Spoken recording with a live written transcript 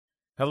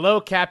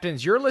Hello,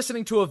 Captains. You're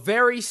listening to a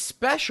very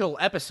special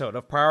episode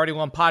of Priority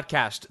One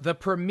Podcast, the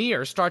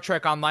premier Star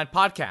Trek Online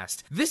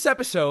podcast. This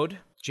episode,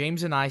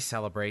 James and I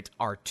celebrate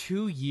our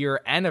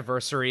 2-year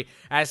anniversary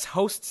as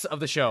hosts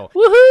of the show.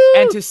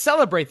 Woohoo! And to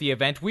celebrate the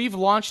event, we've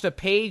launched a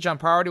page on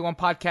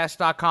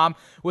PriorityOnePodcast.com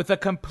with a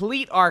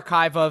complete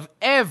archive of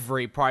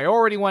every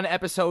Priority One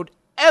episode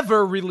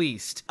ever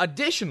released.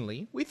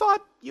 Additionally, we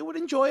thought you would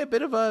enjoy a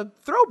bit of a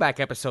throwback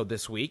episode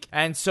this week,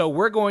 and so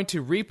we're going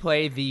to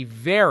replay the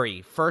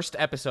very first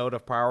episode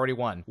of Priority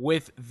One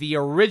with the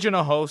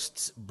original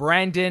hosts,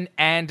 Brandon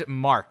and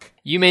Mark.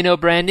 You may know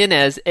Brandon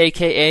as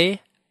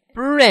AKA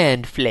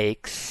Brand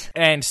Flakes.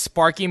 And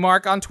Sparky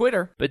Mark on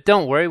Twitter. But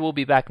don't worry, we'll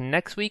be back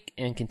next week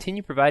and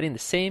continue providing the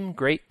same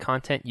great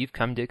content you've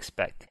come to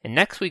expect. In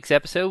next week's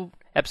episode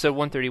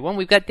 131,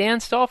 we've got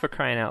Dan Stahl, for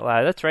crying out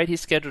loud. That's right,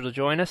 he's scheduled to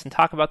join us and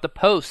talk about the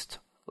post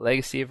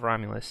Legacy of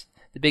Romulus.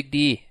 The Big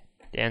D,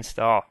 Dan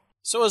Stahl.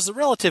 So as the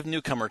relative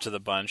newcomer to the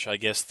bunch, I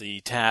guess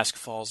the task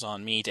falls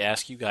on me to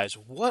ask you guys,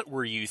 what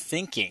were you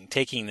thinking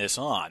taking this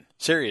on?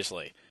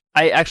 Seriously.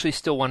 I actually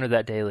still wonder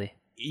that daily.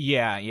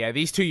 Yeah,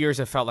 these 2 years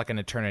have felt like an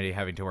eternity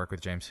having to work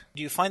with James.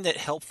 Do you find that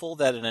helpful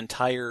that an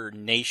entire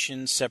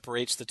nation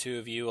separates the two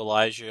of you,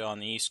 Elijah on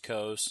the East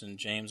Coast and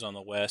James on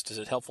the West? Is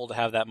it helpful to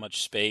have that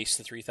much space,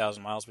 the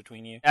 3,000 miles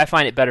between you? I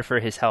find it better for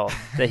his health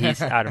that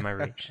he's out of my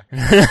reach.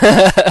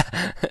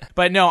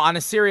 But no, on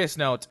a serious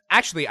note,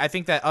 actually, I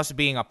think that us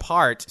being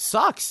apart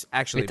sucks,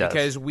 actually, It does.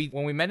 because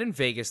when we met in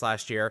Vegas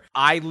last year,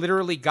 I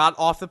literally got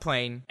off the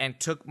plane and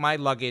took my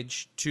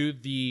luggage to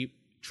the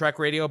Trek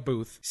Radio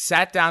booth,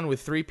 sat down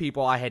with 3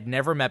 people I had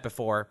never met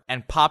before,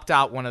 and popped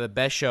out one of the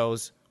best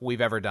shows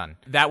we've ever done.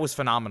 That was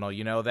phenomenal,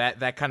 you know,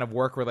 that kind of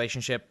work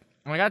relationship.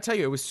 And I gotta tell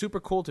you, it was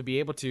super cool to be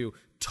able to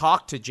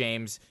talk to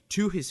James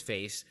to his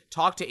face,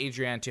 talk to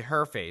Adrienne to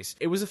her face.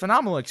 It was a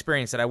phenomenal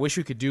experience that I wish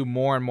we could do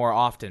more and more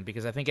often,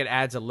 because I think it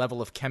adds a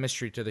level of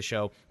chemistry to the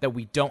show that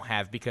we don't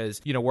have, because,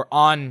 you know, we're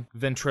on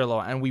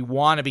Ventrilo and we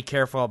want to be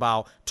careful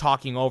about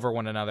talking over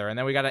one another, and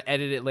then we got to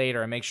edit it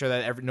later and make sure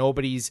that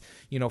nobody's,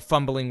 you know,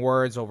 fumbling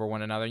words over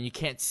one another, and you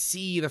can't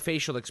see the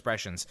facial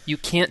expressions. You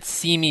can't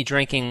see me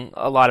drinking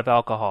a lot of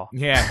alcohol.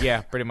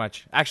 Yeah, pretty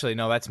much. Actually,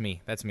 no, that's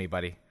me,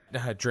 buddy.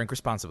 Drink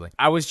responsibly.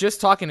 I was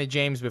just talking to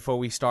James before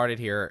we started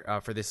here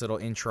for this little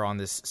intro on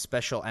this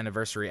special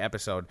anniversary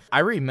episode.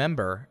 I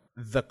remember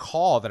the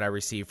call that I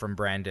received from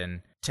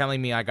Brandon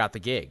telling me I got the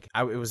gig.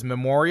 It was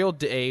Memorial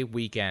Day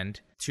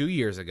weekend 2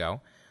 years ago.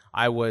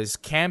 I was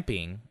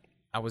camping.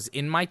 I was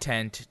in my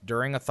tent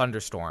during a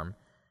thunderstorm,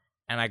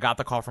 and I got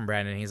the call from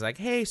Brandon. He's like,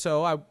 hey,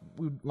 so I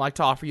would like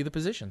to offer you the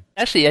position.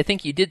 Actually, I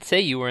think you did say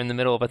you were in the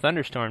middle of a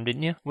thunderstorm,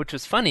 didn't you? Which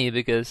was funny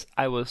because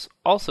I was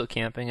also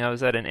camping. I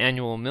was at an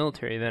annual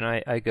military event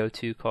I go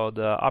to called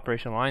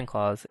Operation Lion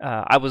Claws.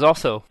 I was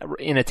also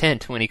in a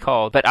tent when he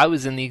called, but I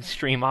was in the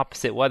extreme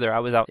opposite weather. I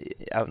was out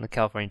in the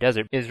California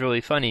desert. It was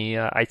really funny.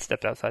 I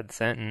stepped outside the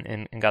tent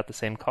and got the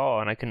same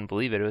call, and I couldn't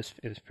believe it.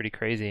 It was pretty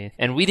crazy.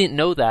 And we didn't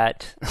know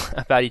that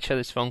about each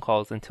other's phone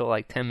calls until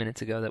like 10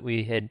 minutes ago, that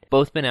we had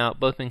both been out,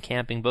 both been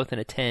camping, both in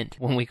a tent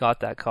when we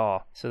got that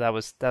call. So that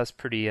was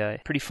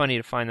pretty funny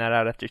to find that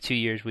out after 2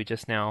 years. We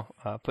just now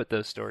put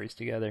those stories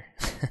together.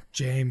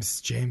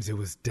 James, it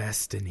was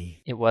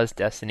destiny. It was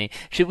destiny.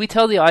 Should we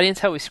tell the audience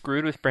how we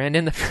screwed with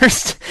Brandon the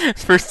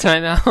first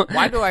time out?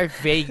 Why do I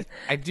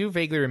do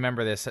vaguely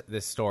remember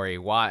this story.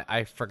 Why?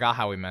 I forgot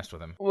how we messed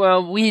with him.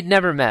 Well, we'd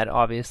never met,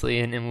 obviously,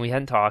 and we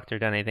hadn't talked or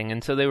done anything,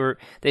 and so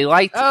they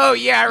liked. Oh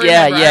yeah, I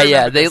remember.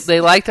 Yeah.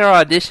 They liked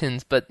our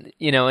auditions, but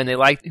you know, and they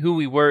liked who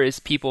we were as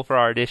people for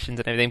our auditions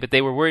and everything. But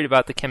they were worried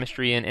about the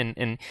chemistry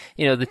and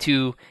you know, the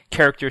two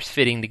characters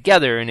fitting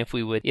together, and if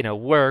we would, you know,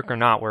 work or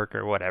not work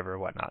or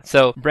whatnot.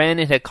 So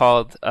Brandon had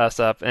called us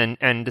up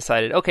and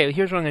decided, okay,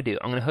 here's what I'm gonna do.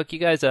 I'm gonna hook you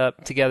guys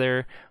up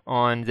together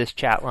on this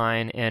chat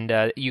line,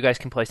 and you guys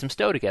can play some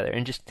Stowe together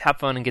and just have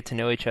fun and get to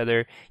know each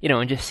other, you know,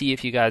 and just see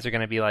if you guys are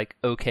gonna be like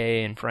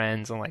okay and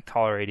friends and like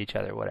tolerate each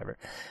other, whatever.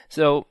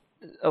 So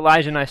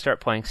Elijah and I start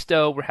playing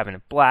Stowe. We're having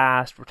a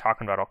blast. We're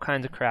talking about all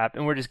kinds of crap,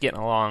 and we're just getting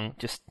along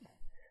just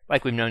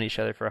like we've known each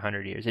other for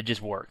 100 years. It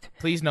just worked.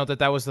 Please note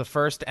that was the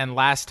first and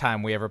last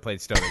time we ever played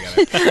Stowe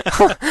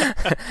together.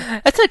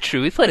 That's not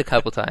true. We played a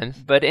couple times.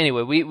 But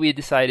anyway, we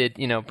decided,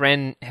 you know,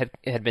 Brandon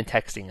had been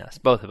texting us,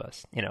 both of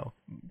us, you know,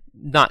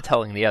 not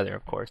telling the other,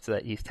 of course,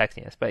 that he's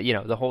texting us, but, you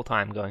know, the whole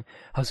time going,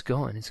 how's it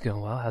going? It's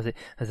going well. How's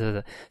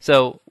it?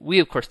 So we,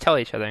 of course, tell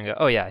each other and go,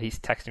 oh, yeah, he's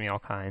texting me all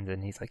kinds.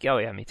 And he's like, oh,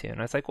 yeah, me too. And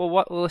I was like,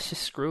 well, let's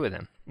just screw with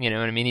him. You know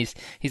what I mean?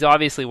 He's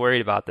obviously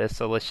worried about this,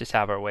 so let's just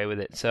have our way with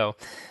it. So,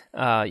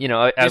 you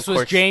know, this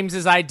was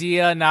James's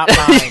idea, not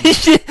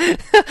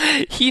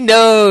mine. He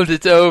knows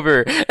it's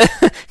over.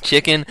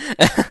 Chicken.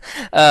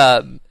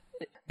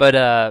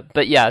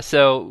 But yeah,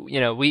 so,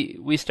 you know,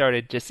 we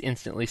started just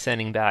instantly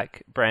sending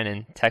back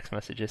Brandon text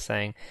messages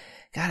saying,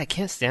 God, I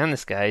can't stand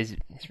this guy. He's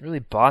really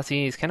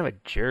bossy. He's kind of a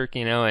jerk,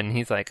 and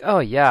he's like, oh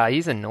yeah,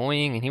 he's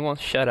annoying and he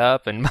won't shut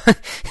up. And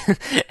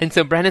and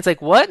so Brandon's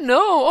like, what?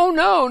 No, oh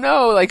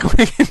no. Like,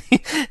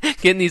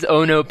 getting these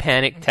oh no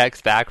panic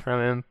texts back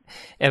from him.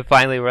 And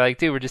finally we're like,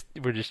 dude,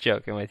 we're just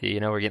joking with you.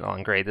 We're getting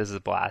along great. This is a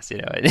blast,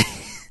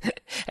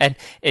 And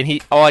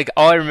he all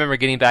I remember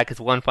getting back is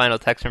one final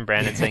text from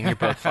Brandon saying, you're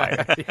both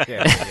fired.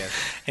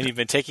 Yes. And you've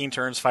been taking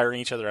turns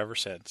firing each other ever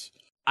since.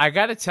 I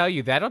got to tell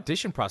you, that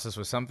audition process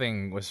was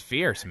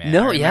fierce, man.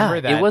 No, yeah,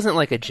 it wasn't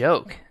like a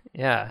joke.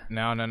 Yeah.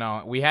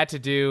 No. We had to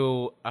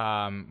do,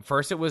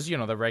 first it was,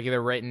 the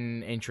regular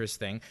written interest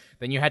thing.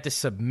 Then you had to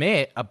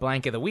submit a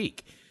blank of the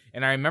week.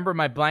 And I remember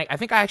my blank, I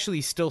think I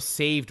actually still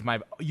saved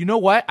my, you know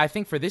what? I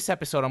think for this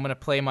episode, I'm going to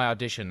play my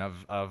audition of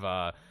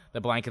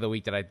the blank of the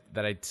week that I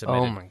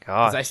submitted. Oh my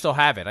God. Because I still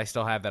have it. I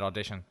still have that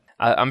audition.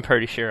 I'm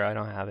pretty sure I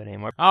don't have it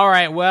anymore. All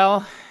right,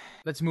 well,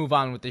 let's move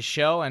on with this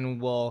show,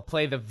 and we'll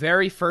play the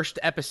very first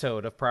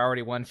episode of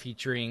Priority One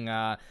featuring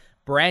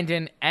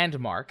Brandon and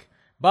Mark.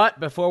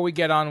 But before we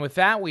get on with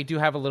that, we do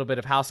have a little bit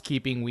of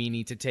housekeeping we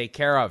need to take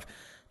care of.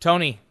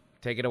 Tony,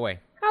 take it away.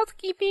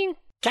 Housekeeping.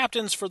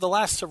 Captains, for the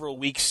last several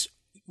weeks,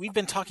 we've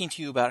been talking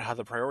to you about how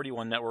the Priority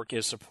One Network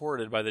is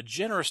supported by the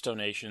generous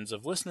donations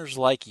of listeners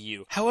like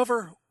you.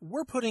 However,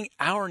 we're putting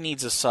our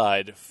needs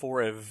aside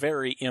for a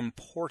very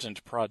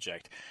important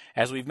project.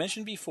 As we've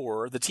mentioned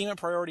before, the team at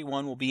Priority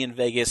One will be in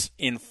Vegas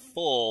in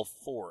full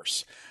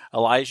force.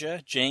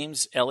 Elijah,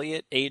 James,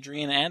 Elliot,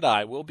 Adrian, and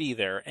I will be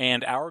there,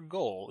 and our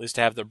goal is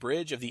to have the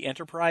bridge of the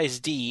Enterprise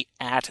D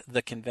at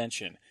the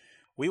convention.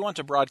 We want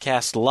to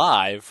broadcast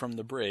live from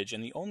the bridge,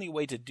 and the only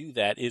way to do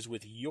that is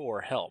with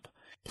your help.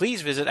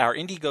 Please visit our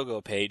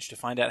Indiegogo page to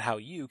find out how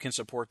you can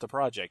support the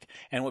project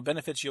and what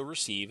benefits you'll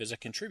receive as a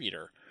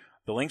contributor.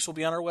 The links will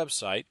be on our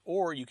website,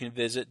 or you can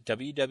visit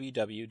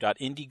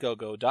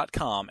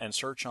www.indiegogo.com and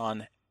search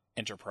on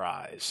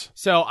Enterprise.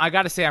 So I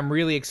got to say, I'm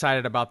really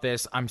excited about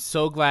this. I'm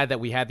so glad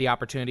that we had the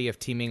opportunity of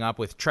teaming up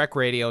with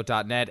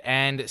TrekRadio.net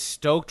and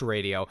Stoked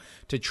Radio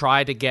to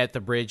try to get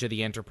the bridge of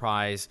the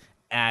Enterprise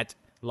at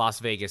Las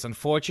Vegas.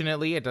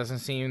 Unfortunately, it doesn't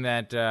seem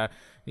that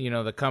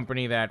the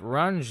company that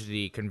runs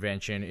the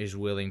convention is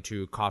willing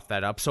to cough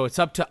that up. So it's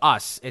up to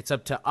us. It's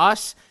up to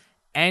us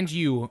and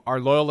you, our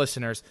loyal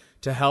listeners,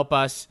 to help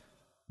us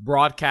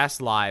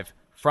broadcast live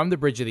from the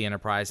Bridge of the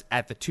Enterprise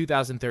at the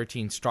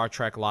 2013 Star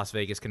Trek Las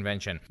Vegas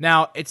convention.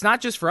 Now, it's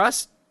not just for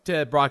us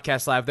to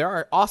broadcast live. There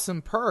are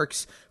awesome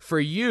perks for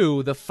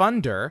you, the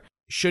funder,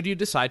 should you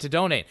decide to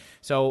donate.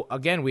 So,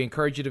 again, we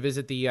encourage you to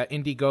visit the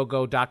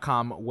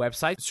Indiegogo.com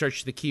website,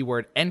 search the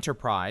keyword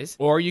Enterprise,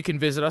 or you can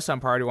visit us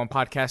on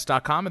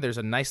PriorityOnePodcast.com, and there's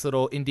a nice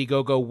little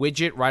Indiegogo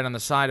widget right on the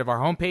side of our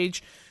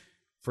homepage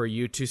for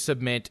you to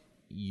submit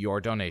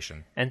your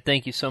donation. And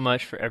thank you so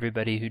much for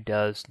everybody who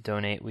does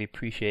donate. We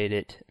appreciate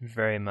it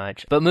very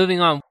much. But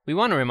moving on, we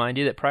want to remind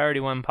you that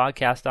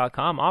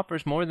PriorityOnePodcast.com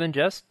offers more than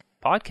just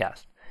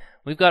podcasts.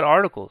 We've got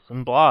articles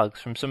and blogs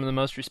from some of the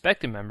most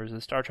respected members of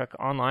the Star Trek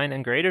Online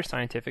and greater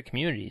scientific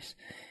communities,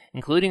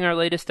 including our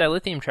latest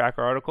dilithium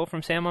tracker article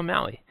from Sam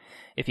O'Malley.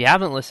 If you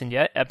haven't listened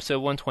yet, episode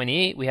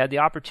 128, we had the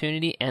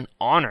opportunity and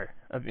honor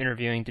of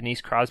interviewing Denise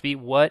Crosby.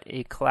 What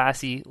a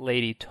classy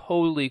lady,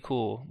 totally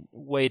cool,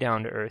 way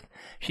down to earth.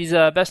 She's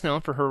best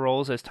known for her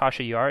roles as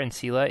Tasha Yar and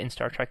Sela in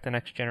Star Trek The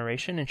Next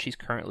Generation, and she's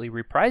currently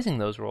reprising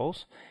those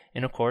roles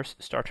in, of course,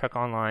 Star Trek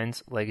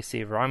Online's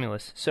Legacy of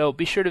Romulus. So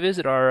be sure to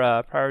visit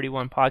our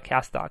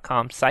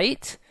PriorityOnePodcast.com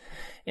site,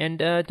 and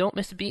don't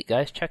miss a beat,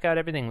 guys. Check out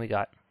everything we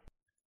got.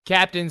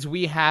 Captains,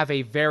 we have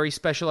a very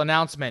special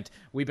announcement.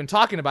 We've been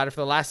talking about it for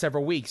the last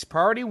several weeks.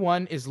 Priority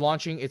One is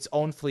launching its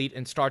own fleet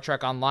in Star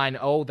Trek Online.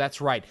 Oh, that's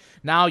right.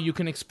 Now you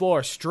can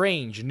explore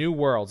strange new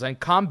worlds and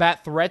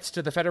combat threats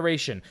to the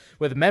Federation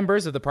with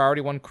members of the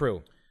Priority One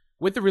crew.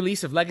 With the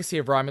release of Legacy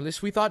of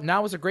Romulus, we thought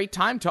now was a great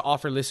time to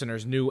offer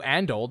listeners, new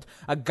and old,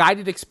 a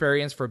guided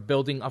experience for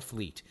building a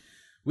fleet.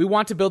 We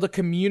want to build a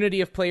community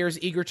of players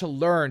eager to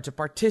learn, to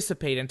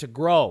participate, and to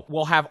grow.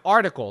 We'll have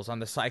articles on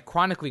the site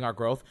chronicling our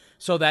growth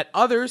so that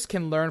others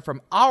can learn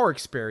from our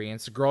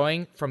experience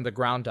growing from the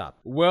ground up.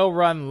 We'll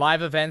run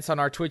live events on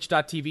our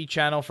Twitch.tv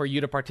channel for you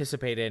to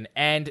participate in,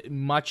 and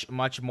much,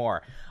 much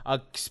more.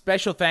 A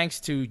special thanks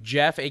to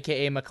Jeff,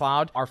 aka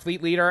McLeod, our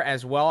fleet leader,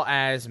 as well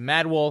as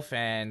Mad Wolf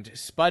and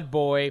Spud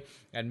Boy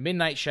and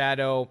Midnight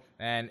Shadow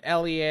and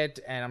Elliot,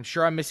 and I'm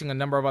sure I'm missing a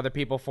number of other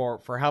people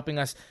for helping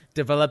us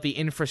develop the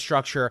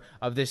infrastructure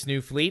of this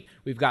new fleet.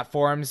 We've got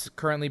forums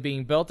currently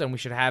being built, and we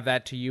should have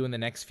that to you in the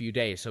next few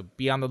days. So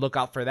be on the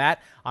lookout for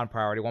that on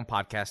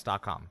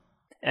PriorityOnePodcast.com.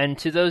 And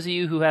to those of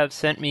you who have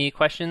sent me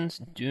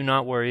questions, do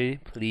not worry,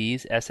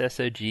 please.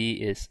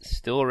 SSOG is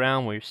still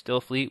around. We're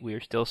still fleet. We are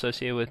still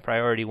associated with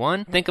Priority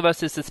One. Think of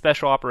us as the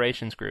Special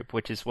Operations Group,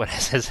 which is what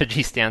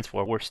SSOG stands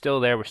for. We're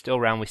still there. We're still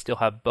around. We still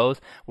have both.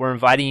 We're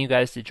inviting you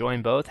guys to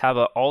join both. Have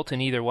an alt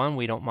in either one.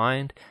 We don't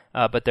mind,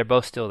 but they're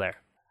both still there.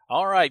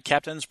 All right,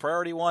 Captains,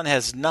 Priority One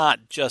has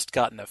not just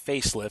gotten a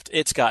facelift.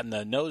 It's gotten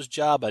a nose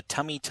job, a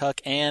tummy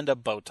tuck, and a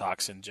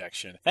Botox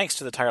injection. Thanks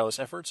to the tireless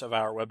efforts of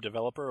our web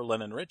developer,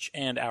 Lennon Rich,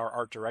 and our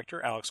art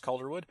director, Alex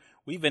Calderwood,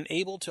 we've been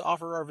able to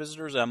offer our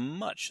visitors a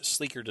much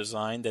sleeker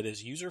design that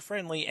is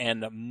user-friendly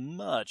and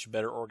much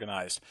better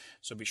organized.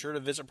 So be sure to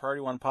visit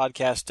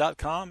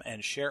PriorityOnePodcast.com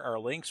and share our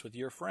links with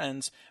your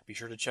friends. Be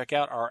sure to check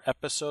out our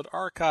episode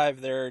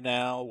archive there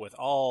now with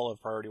all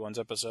of Priority One's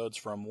episodes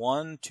from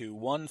 1 to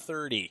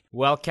 130.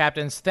 Well,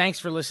 Captains, thanks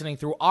for listening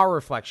through our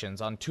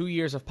reflections on 2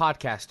 years of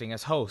podcasting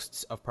as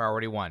hosts of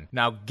Priority One.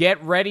 Now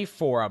get ready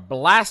for a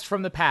blast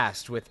from the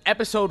past with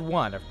episode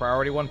 1 of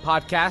Priority One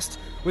Podcast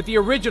with the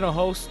original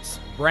hosts,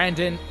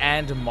 Brandon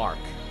and Mark.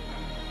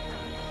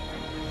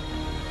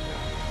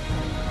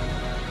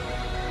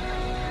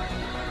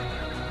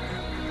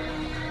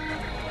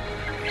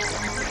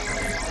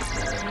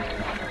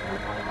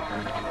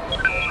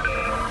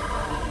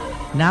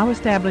 Now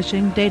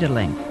establishing data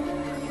link.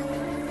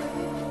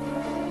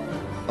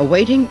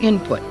 Awaiting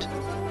input.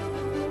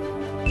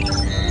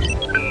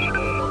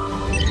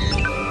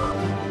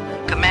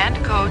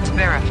 Command codes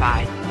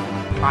verified.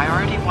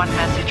 Priority 1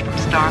 message from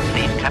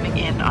Starfleet coming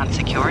in on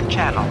secured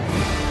channel.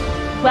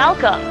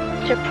 Welcome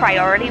to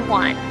Priority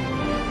One.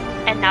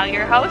 And now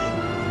your hosts,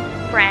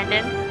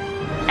 Brandon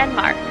and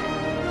Mark.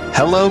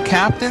 Hello,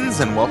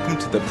 Captains, and welcome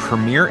to the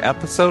premiere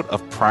episode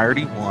of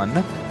Priority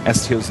One,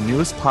 STO's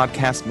newest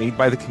podcast made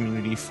by the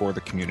community for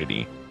the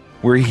community.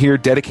 We're here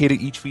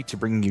dedicated each week to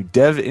bringing you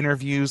dev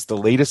interviews, the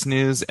latest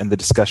news, and the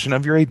discussion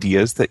of your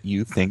ideas that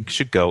you think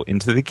should go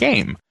into the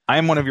game. I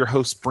am one of your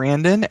hosts,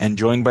 Brandon, and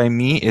joined by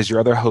me is your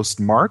other host,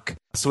 Mark.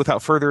 So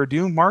without further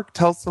ado, Mark,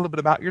 tell us a little bit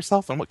about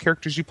yourself and what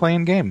characters you play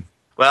in game.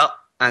 Well,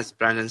 as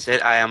Brandon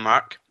said, I am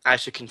Mark.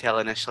 As you can tell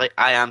initially,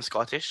 I am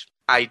Scottish.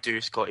 I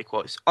do Scotty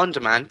quotes on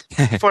demand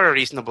for a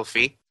reasonable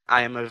fee.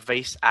 I am a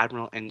Vice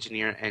Admiral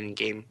Engineer in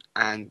game,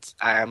 and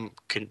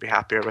couldn't be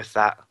happier with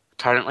that.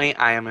 Currently,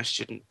 I am a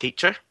student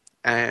teacher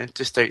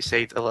just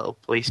outside a little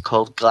place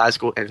called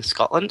Glasgow in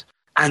Scotland.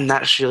 And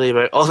that's really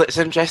about all that's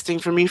interesting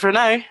for me for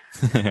now.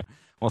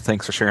 Well,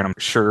 thanks for sharing. I'm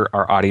sure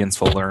our audience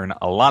will learn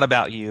a lot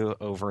about you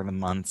over the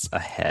months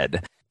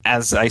ahead.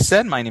 As I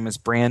said, my name is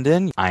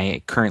Brandon.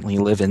 I currently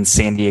live in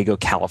San Diego,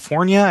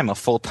 California. I'm a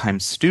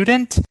full-time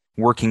student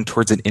working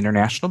towards an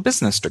international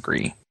business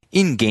degree.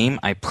 In-game,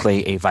 I play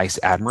a Vice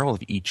Admiral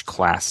of each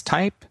class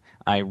type.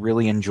 I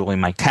really enjoy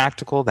my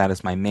tactical, that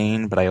is my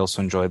main, but I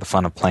also enjoy the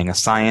fun of playing a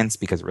science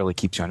because it really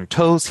keeps you on your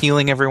toes,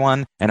 healing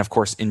everyone, and of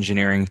course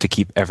engineering to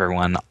keep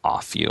everyone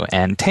off you,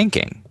 and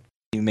tanking.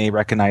 You may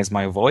recognize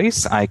my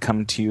voice. I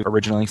come to you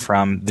originally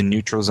from the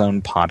Neutral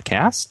Zone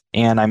podcast,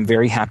 and I'm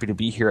very happy to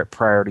be here at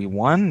Priority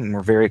One, and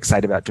we're very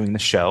excited about doing the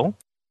show.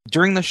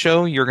 During the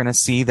show, you're going to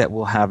see that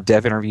we'll have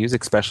dev interviews,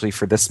 especially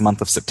for this month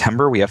of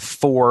September. We have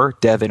 4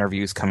 dev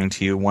interviews coming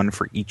to you, 1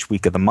 for each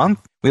week of the month.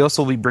 We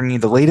also will be bringing you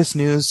the latest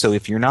news, so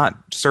if you're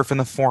not surfing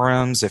the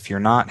forums, if you're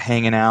not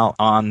hanging out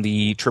on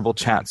the Tribble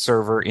Chat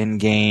server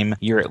in-game,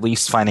 you're at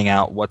least finding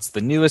out what's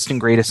the newest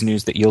and greatest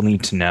news that you'll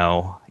need to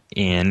know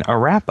in a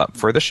wrap-up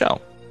for the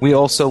show. We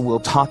also will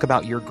talk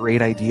about your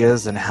great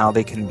ideas and how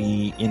they can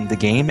be in the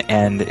game,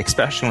 and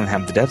especially when we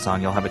have the devs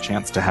on, you'll have a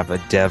chance to have a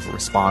dev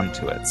respond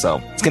to it. So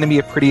it's going to be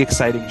a pretty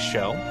exciting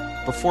show.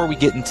 Before we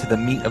get into the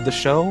meat of the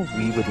show,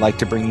 we would like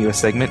to bring you a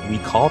segment we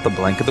call the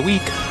Blank of the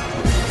Week.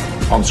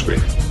 On screen.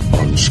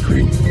 On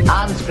screen.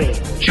 On screen.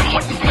 John,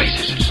 what place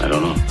is this? I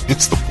don't know.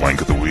 It's the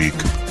Blank of the Week.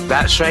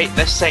 That's right,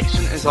 this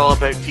section is all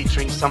about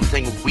featuring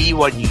something we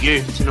want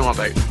you to know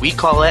about. We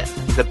call it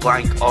the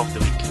Blank of the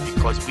Week,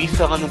 because we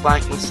fill in the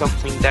blank with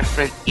something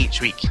different each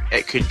week.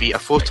 It could be a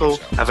photo,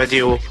 a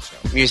video,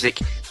 music,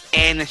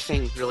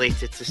 anything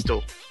related to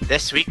STO.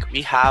 This week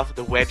we have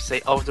the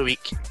website of the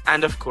week,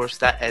 and of course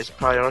that is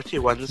Priority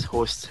One's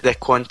host,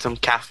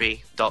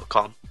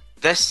 thequantumcafe.com.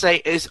 This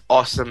site is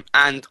awesome,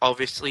 and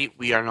obviously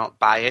we are not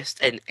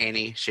biased in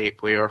any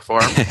shape, way or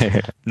form.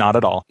 Not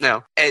at all.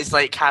 No, it's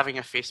like having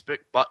a Facebook,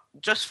 but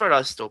just for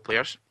us STO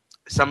players.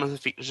 Some of the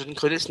features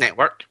include its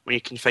network, where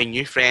you can find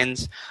new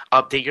friends,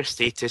 update your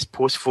status,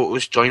 post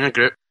photos, join a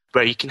group,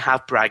 where you can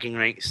have bragging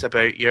rights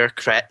about your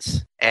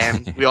crits.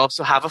 We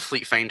also have a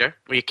fleet finder,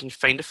 where you can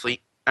find a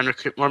fleet and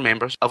recruit more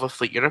members of a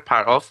fleet you're a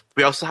part of.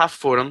 We also have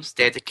forums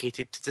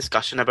dedicated to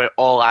discussion about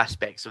all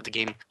aspects of the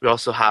game. We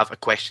also have a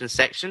questions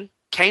section,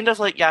 kind of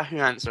like Yahoo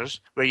Answers,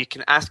 where you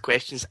can ask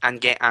questions and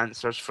get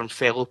answers from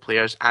fellow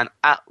players. And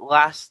at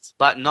last,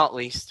 but not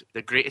least,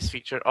 the greatest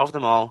feature of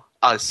them all,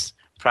 us,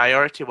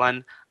 Priority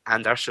One,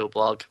 and our show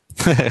blog.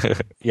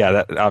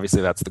 Yeah,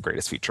 obviously that's the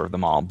greatest feature of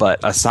them all. But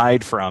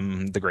aside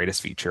from the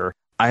greatest feature,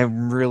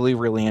 I'm really,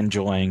 really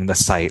enjoying the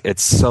site.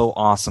 It's so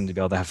awesome to be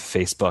able to have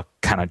Facebook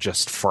kind of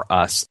just for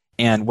us.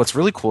 And what's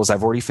really cool is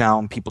I've already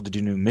found people to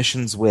do new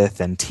missions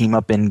with and team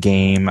up in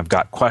game. I've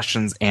got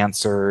questions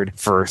answered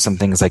for some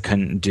things I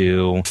couldn't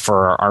do.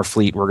 For our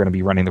fleet, we're going to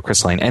be running the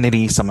Crystalline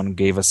Entity. Someone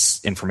gave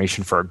us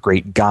information for a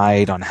great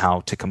guide on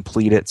how to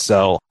complete it.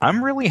 So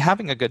I'm really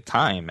having a good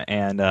time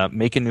and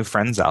making new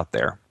friends out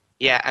there.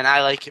 Yeah, and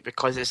I like it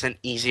because it's an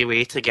easy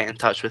way to get in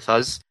touch with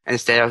us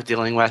instead of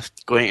dealing with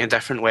going to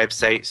different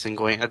websites and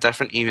going to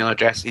different email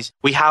addresses.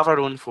 We have our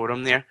own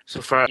forum there.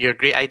 So for your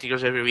great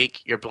ideas every week,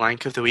 your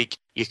blank of the week,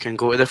 you can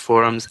go to the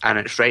forums and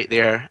it's right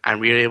there,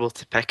 and we're able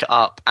to pick it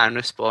up and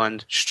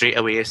respond straight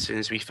away as soon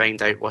as we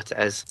find out what it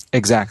is.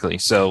 Exactly.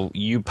 So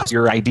you put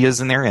your ideas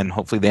in there, and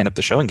hopefully they end up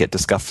the show and get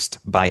discussed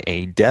by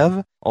a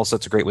dev. Also,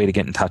 it's a great way to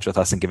get in touch with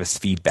us and give us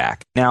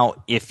feedback. Now,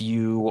 if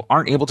you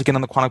aren't able to get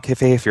on the Quantum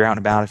Cafe, if you're out and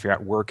about, if you're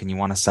at work and you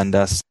want to send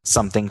us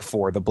something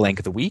for the blank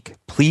of the week,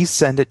 please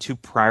send it to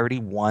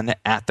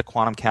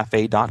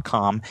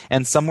priority1@thequantumcafe.com,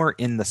 and somewhere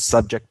in the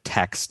subject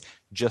text,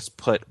 just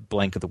put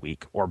blank of the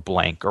week or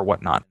blank or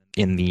whatnot.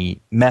 In the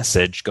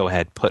message, go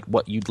ahead, put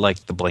what you'd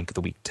like the blank of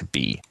the week to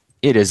be.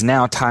 It is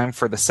now time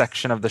for the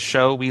section of the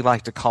show we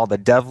like to call the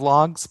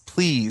devlogs.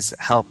 Please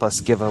help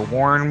us give a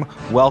warm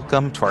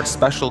welcome to our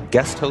special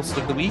guest host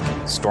of the week,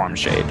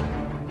 Stormshade.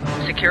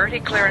 Security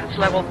clearance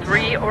level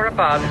 3 or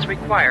above is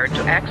required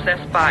to access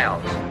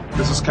files.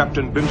 This is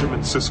Captain Benjamin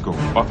Sisko.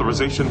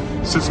 Authorization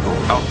Cisco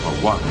Alpha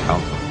 1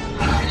 Alpha.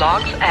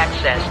 Logs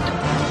accessed.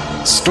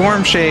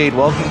 Stormshade,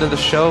 welcome to the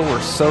show.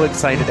 We're so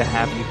excited to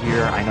have you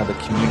here. I know the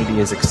community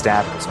is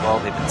ecstatic as well.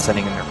 They've been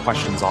sending in their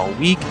questions all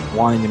week,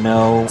 wanting to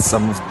know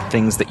some of the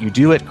things that you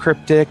do at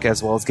Cryptic,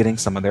 as well as getting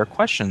some of their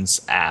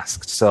questions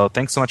asked. So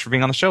thanks so much for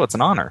being on the show. It's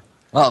an honor.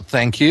 Well,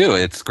 thank you.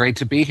 It's great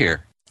to be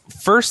here.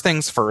 First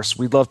things first,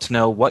 we'd love to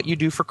know what you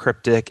do for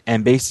Cryptic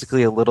and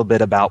basically a little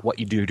bit about what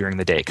you do during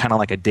the day, kind of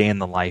like a day in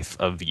the life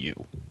of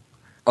you.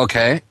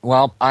 Okay,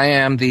 well, I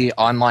am the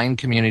online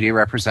community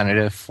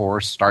representative for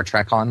Star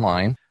Trek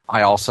Online.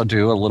 I also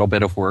do a little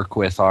bit of work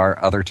with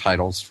our other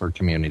titles for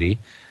community,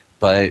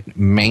 but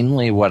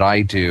mainly what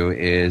I do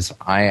is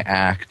I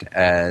act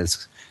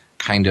as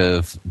kind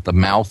of the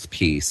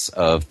mouthpiece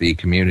of the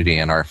community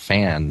and our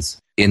fans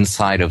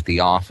inside of the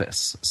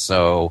office.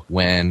 So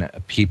when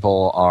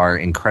people are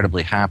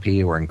incredibly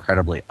happy or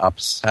incredibly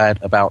upset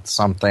about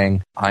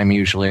something, I'm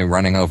usually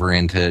running over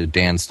into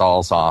Dan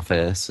Stahl's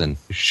office and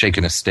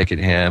shaking a stick at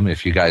him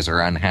if you guys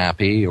are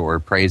unhappy, or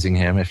praising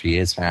him if he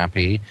is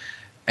happy,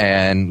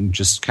 and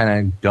just kind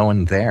of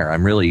going there.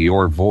 I'm really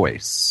your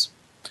voice.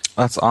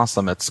 That's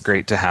awesome. It's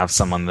great to have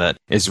someone that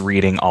is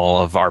reading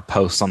all of our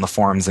posts on the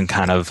forums and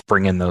kind of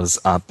bringing those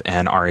up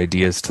and our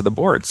ideas to the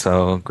board.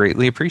 So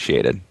greatly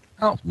appreciated.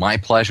 Oh, my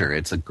pleasure.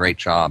 It's a great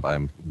job.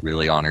 I'm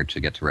really honored to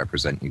get to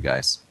represent you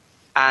guys.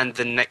 And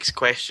the next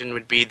question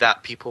would be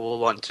that people will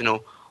want to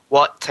know,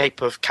 what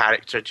type of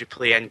character do you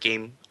play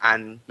in-game,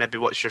 and maybe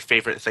what's your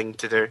favourite thing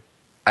to do?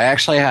 I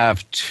actually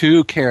have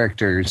 2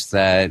 characters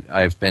that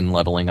I've been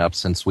leveling up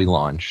since we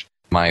launched.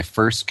 My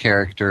first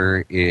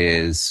character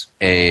is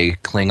a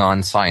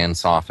Klingon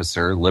science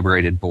officer,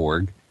 Liberated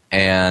Borg,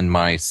 and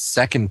my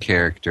second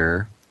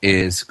character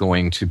is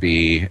going to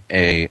be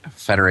a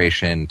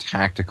Federation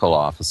tactical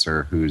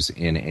officer who's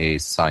in a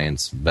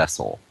science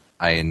vessel.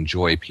 I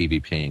enjoy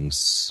PvPing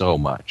so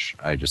much.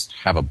 I just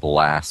have a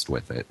blast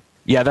with it.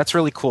 Yeah, that's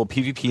really cool.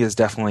 PvP has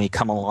definitely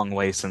come a long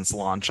way since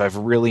launch. I've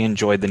really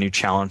enjoyed the new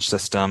challenge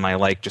system. I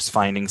like just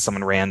finding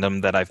someone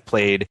random that I've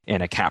played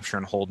in a capture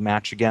and hold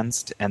match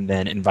against, and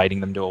then inviting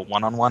them to a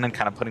one-on-one and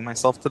kind of putting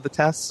myself to the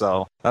test.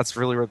 So that's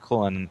really, really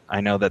cool. And I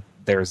know that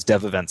there's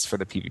dev events for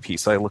the PvP,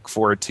 so I look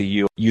forward to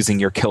you using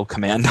your kill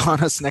command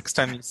on us next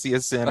time you see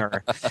us in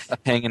or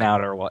hanging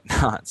out or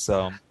whatnot.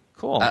 So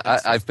cool.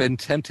 I've been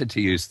tempted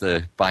to use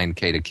the bind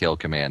K to kill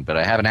command, but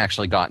I haven't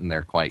actually gotten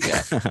there quite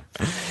yet.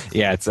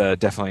 Yeah, it's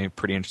definitely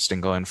pretty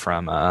interesting going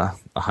from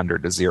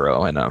 100 to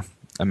 0 in a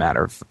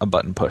matter of a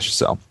button push.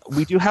 So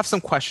we do have some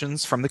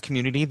questions from the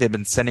community. They've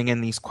been sending in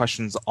these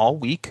questions all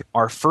week.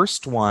 Our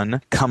first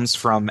one comes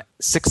from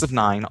 6 of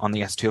 9 on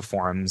the STO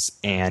forums,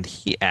 and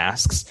he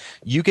asks,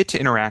 you get to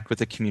interact with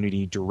the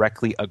community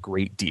directly a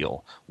great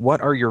deal. What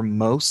are your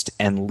most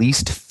and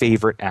least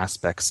favorite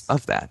aspects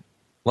of that?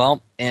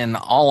 Well, in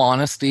all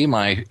honesty,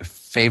 my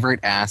favorite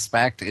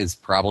aspect is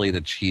probably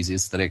the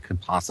cheesiest that it could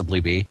possibly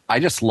be.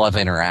 I just love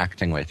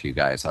interacting with you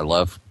guys. I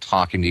love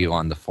talking to you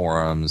on the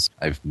forums.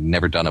 I've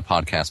never done a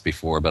podcast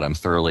before, but I'm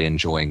thoroughly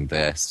enjoying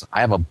this.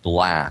 I have a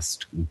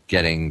blast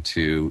getting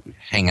to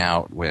hang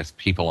out with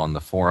people on the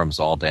forums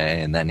all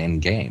day and then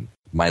in-game.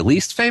 My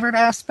least favorite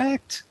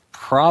aspect?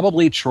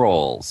 Probably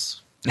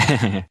trolls.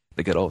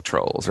 The good old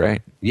trolls,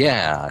 right?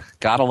 Yeah,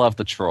 gotta love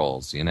the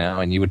trolls, you know?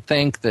 And you would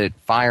think that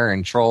fire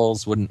and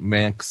trolls wouldn't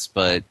mix,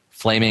 but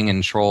flaming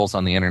and trolls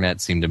on the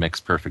internet seem to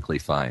mix perfectly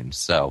fine.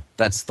 So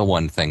that's the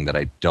one thing that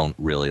I don't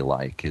really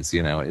like is,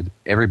 you know,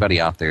 everybody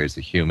out there is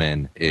a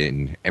human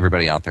and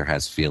everybody out there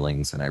has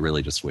feelings, and I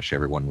really just wish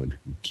everyone would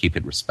keep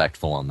it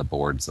respectful on the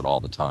boards at all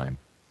the time.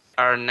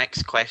 Our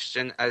next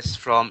question is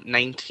from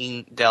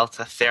 19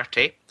 Delta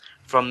 30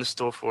 from the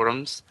store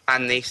forums,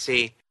 and they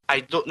say, I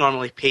don't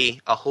normally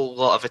pay a whole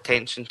lot of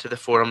attention to the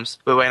forums,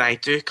 but when I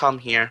do come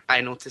here, I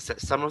notice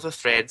that some of the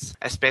threads,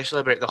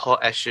 especially about the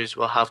hot issues,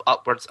 will have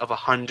upwards of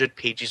 100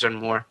 pages or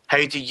more.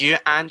 How do you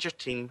and your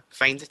team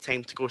find the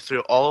time to go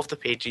through all of the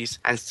pages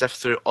and sift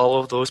through all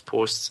of those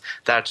posts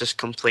that are just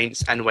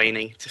complaints and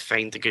whining to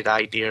find the good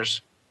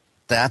ideas?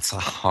 That's a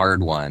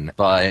hard one,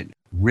 but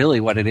really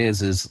what it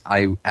is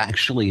I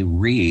actually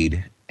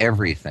read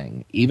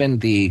everything, even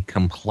the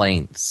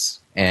complaints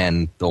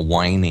and the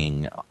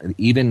whining.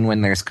 Even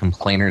when there's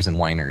complainers and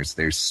whiners,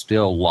 there's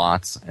still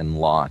lots and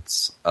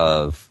lots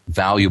of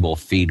valuable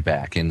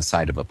feedback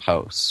inside of a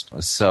post.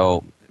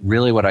 So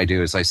really what I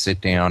do is I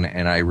sit down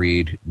and I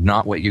read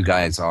not what you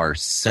guys are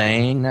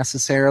saying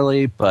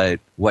necessarily, but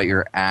what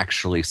you're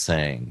actually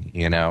saying.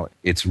 You know,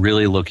 it's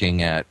really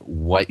looking at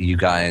what you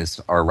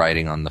guys are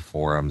writing on the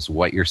forums,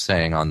 what you're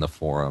saying on the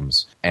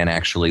forums, and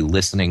actually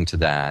listening to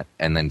that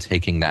and then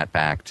taking that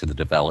back to the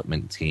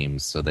development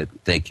teams so that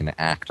they can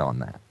act on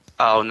that.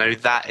 Oh, no,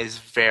 that is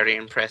very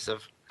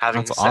impressive.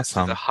 Having That's to sit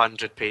awesome. through the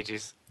 100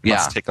 pages. Yeah.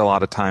 Must take a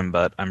lot of time,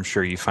 but I'm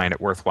sure you find it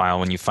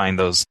worthwhile when you find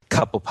those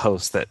couple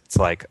posts that's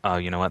like, oh,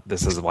 you know what,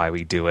 this is why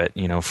we do it,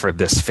 you know, for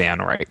this fan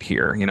right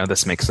here. You know,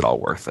 this makes it all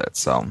worth it.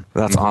 So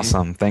that's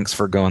awesome. Thanks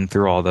for going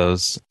through all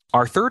those.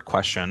 Our third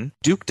question,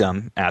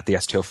 Dukedom at the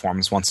STO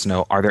Forums wants to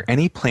know, are there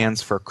any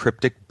plans for a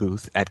Cryptic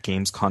booth at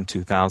Gamescom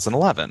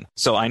 2011?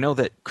 So I know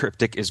that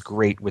Cryptic is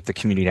great with the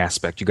community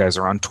aspect. You guys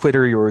are on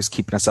Twitter. You're always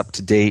keeping us up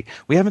to date.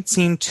 We haven't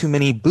seen too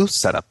many booths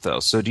set up,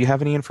 though. So do you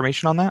have any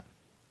information on that?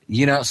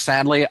 You know,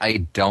 sadly, I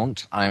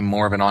don't. I'm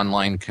more of an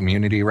online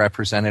community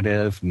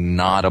representative,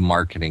 not a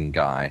marketing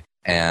guy.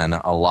 And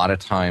a lot of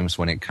times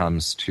when it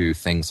comes to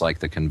things like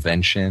the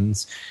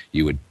conventions,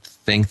 you would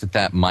think that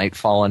that might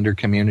fall under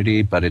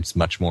community, but it's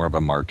much more of a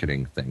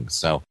marketing thing.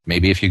 So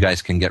maybe if you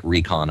guys can get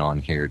Recon on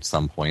here at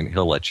some point,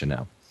 he'll let you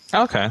know.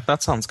 Okay,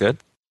 that sounds good.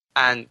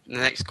 And the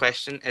next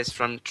question is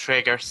from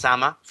Traeger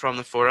Sama from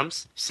the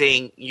forums,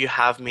 saying you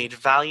have made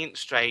valiant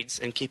strides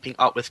in keeping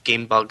up with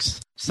game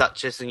bugs,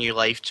 such as the new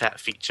live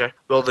chat feature.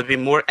 Will there be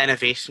more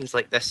innovations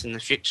like this in the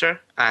future?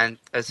 And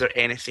is there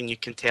anything you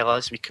can tell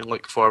us we can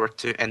look forward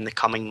to in the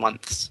coming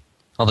months?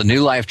 Well, the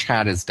new live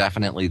chat is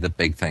definitely the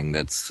big thing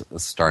that's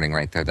starting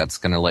right there. That's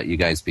going to let you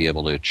guys be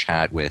able to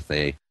chat with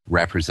a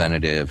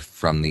representative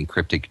from the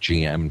Cryptic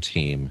GM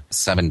team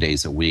 7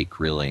 days a week,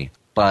 really.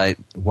 But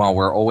while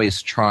we're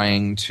always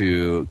trying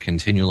to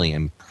continually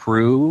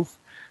improve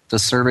the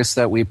service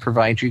that we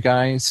provide you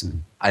guys,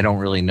 I don't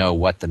really know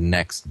what the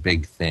next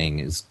big thing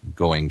is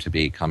going to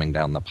be coming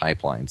down the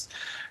pipelines.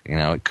 You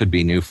know, it could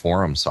be new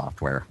forum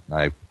software.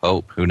 I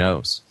hope. Who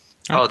knows?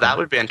 Oh, that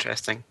would be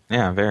interesting.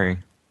 Yeah, very.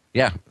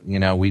 Yeah, you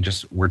know,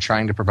 we're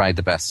trying to provide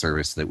the best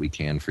service that we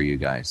can for you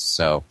guys.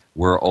 So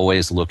we're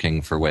always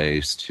looking for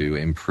ways to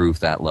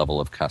improve that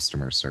level of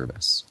customer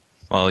service.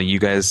 Well, you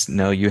guys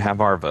know you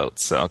have our vote,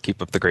 so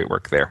keep up the great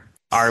work there.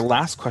 Our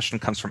last question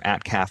comes from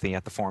 @Kathy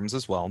at the forums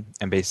as well,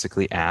 and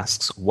basically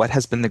asks, what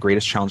has been the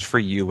greatest challenge for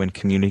you when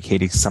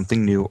communicating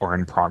something new or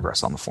in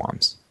progress on the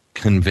forums?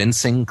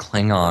 Convincing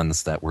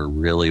Klingons that we're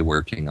really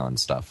working on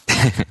stuff.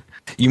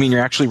 You mean you're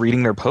actually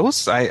reading their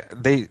posts?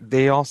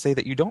 They all say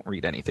that you don't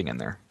read anything in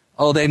there.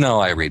 Oh, they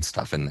know I read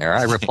stuff in there.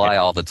 I reply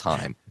all the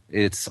time.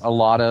 It's a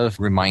lot of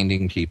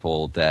reminding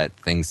people that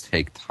things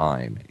take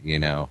time. You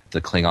know,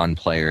 the Klingon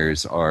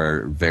players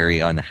are very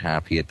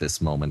unhappy at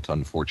this moment,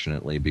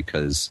 unfortunately,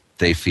 because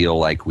they feel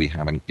like we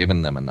haven't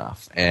given them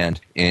enough. And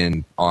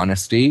in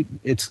honesty,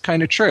 it's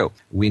kind of true.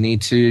 We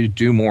need to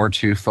do more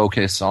to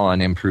focus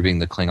on improving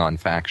the Klingon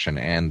faction,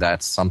 and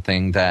that's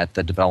something that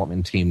the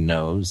development team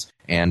knows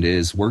and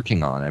is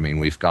working on. I mean,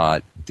 we've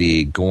got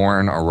the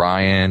Gorn,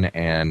 Orion,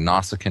 and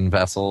Nausicaan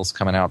vessels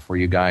coming out for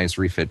you guys,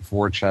 refit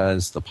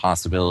Vorchas, the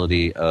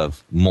possibility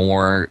of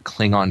more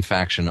Klingon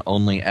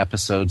faction-only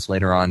episodes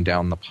later on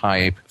down the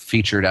pipe,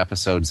 featured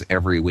episodes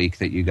every week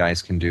that you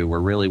guys can do. We're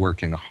really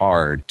working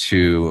hard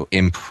to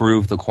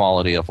improve the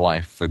quality of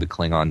life for the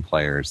Klingon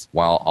players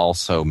while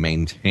also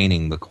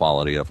maintaining the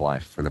quality of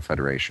life for the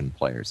Federation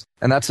players.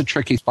 And that's a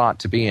tricky spot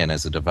to be in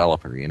as a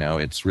developer. You know,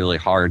 it's really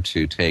hard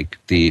to take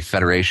the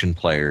Federation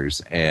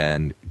players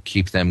and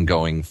keep them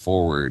going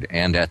forward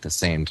and at the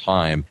same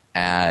time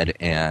add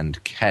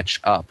and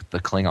catch up the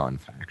Klingon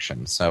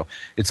faction. So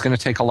it's going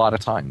to take a lot of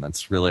time.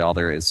 That's really all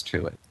there is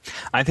to it.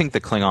 I think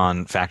the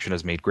Klingon faction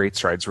has made great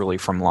strides really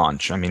from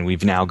launch. I mean,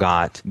 we've now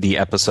got the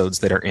episodes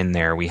that are in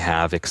there. We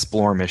have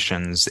explore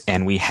missions,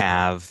 and we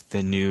have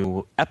the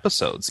new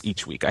episodes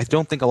each week. I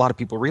don't think a lot of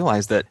people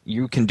realize that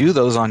you can do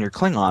those on your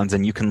Klingons,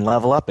 and you can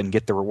level up and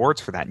get the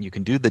rewards for that, and you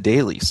can do the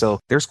daily.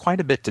 So there's quite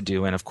a bit to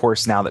do. And of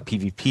course, now that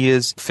PvP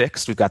is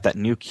fixed, we've got that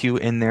new queue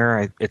in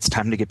there. It's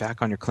time to get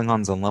back on your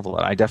Klingons and level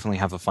it. I definitely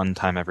have a fun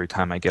time every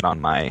time I get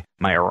on my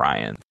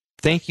Orion.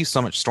 Thank you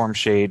so much,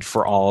 Stormshade,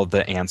 for all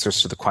the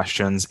answers to the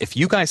questions. If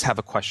you guys have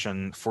a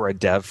question for a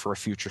dev for a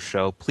future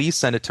show, please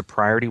send it to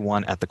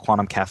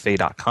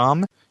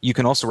priority1@thequantumcafe.com. You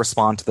can also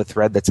respond to the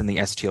thread that's in the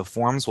STO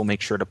forums. We'll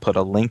make sure to put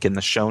a link in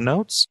the show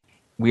notes.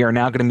 We are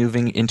now going to be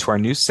moving into our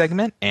news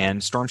segment, and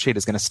Stormshade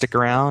is going to stick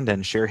around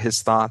and share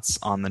his thoughts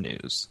on the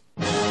news.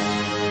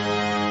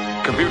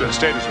 Computer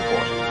status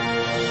report.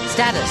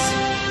 Status.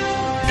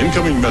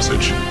 Incoming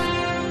message.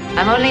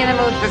 I'm only in the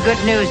mood for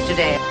good news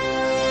today.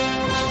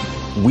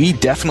 We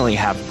definitely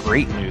have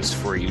great news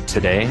for you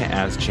today,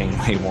 as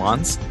Janeway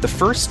wants. The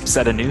first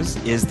set of news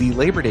is the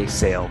Labor Day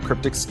sale.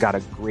 Cryptic's got a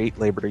great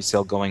Labor Day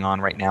sale going on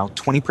right now.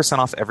 20%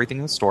 off everything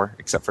in the store,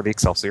 except for the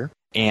Excelsior.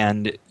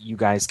 and you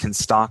guys can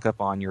stock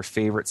up on your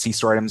favorite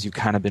C-Store items. You've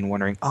kind of been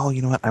wondering, oh,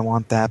 you know what, I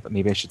want that, but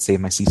maybe I should save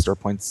my C-Store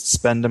points to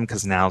spend them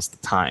because now's the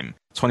time.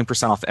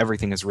 20% off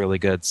everything is really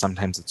good.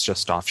 Sometimes it's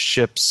just off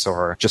ships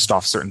or just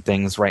off certain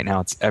things. Right now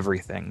it's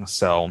everything.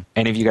 So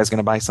any of you guys going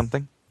to buy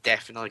something?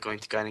 Definitely going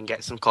to go in and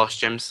get some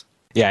costumes.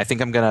 Yeah, I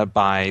think I'm going to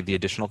buy the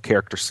additional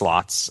character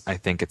slots. I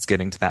think it's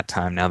getting to that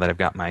time now that I've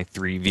got my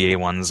 3 VA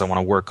ones. I want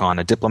to work on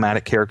a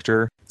diplomatic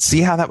character.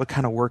 See how that would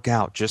kind of work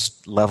out,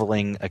 just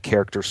leveling a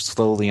character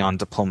slowly on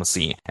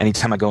diplomacy.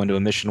 Anytime I go into a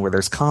mission where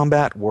there's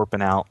combat,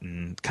 warping out,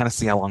 and kind of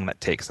see how long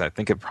that takes. I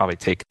think it'd probably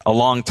take a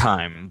long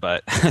time.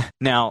 But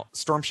now,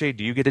 Stormshade,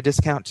 do you get a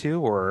discount too,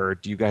 or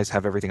do you guys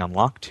have everything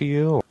unlocked to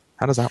you?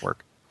 How does that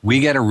work? We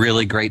get a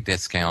really great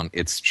discount.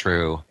 It's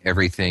true.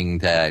 Everything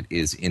that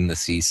is in the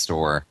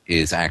C-Store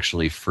is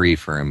actually free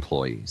for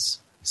employees.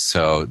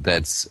 So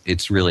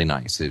it's really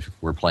nice. If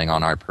we're playing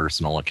on our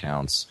personal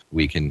accounts,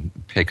 we can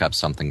pick up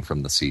something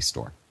from the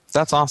C-Store.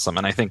 That's awesome.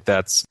 And I think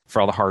that's, for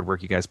all the hard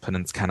work you guys put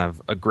in, it's kind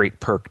of a great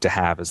perk to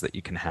have, is that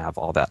you can have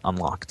all that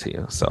unlocked to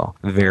you. So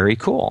very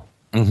cool.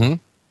 Mm-hmm.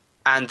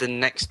 And the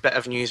next bit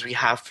of news we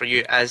have for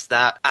you is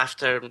that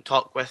after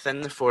talk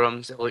within the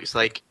forums, it looks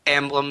like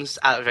emblems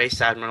at Vice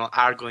Admiral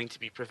are going to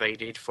be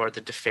provided for the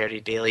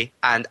Deferi Daily,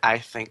 and I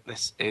think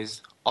this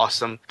is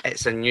awesome.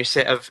 It's a new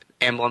set of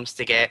emblems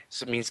to get,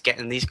 so it means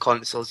getting these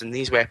consoles and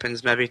these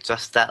weapons maybe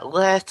just that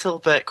little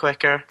bit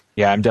quicker.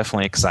 Yeah, I'm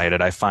definitely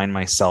excited. I find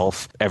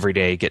myself every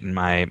day getting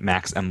my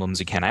max emblems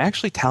you can. I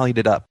actually tallied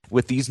it up.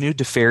 With these new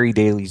Deferi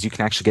dailies, you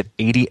can actually get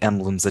 80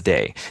 emblems a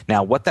day.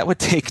 Now, what that would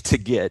take to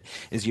get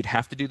is you'd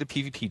have to do the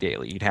PvP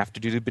daily, you'd have to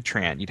do the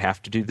Betran, you'd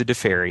have to do the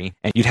Deferi,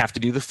 and you'd have to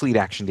do the Fleet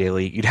Action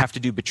daily, you'd have to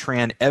do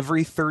Betran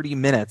every 30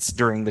 minutes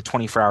during the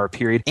 24-hour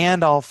period,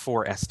 and all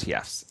 4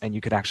 STFs, and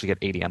you could actually get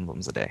 80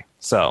 emblems a day.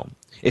 So,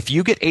 if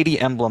you get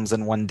 80 emblems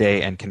in one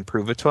day and can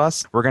prove it to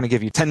us, we're going to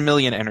give you 10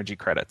 million energy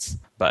credits.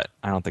 But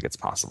I don't think it's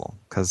possible,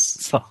 because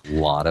it's a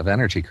lot of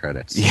energy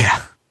credits.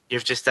 Yeah.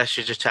 You've just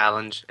issued a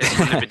challenge. It's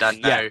going to be done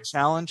now. Yeah,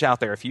 challenge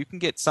out there. If you can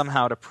get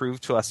somehow to prove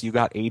to us you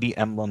got 80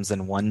 emblems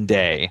in one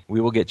day,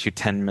 we will get you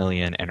 10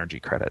 million energy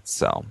credits.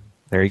 So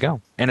there you go.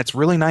 And it's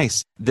really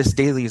nice. This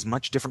daily is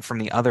much different from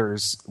the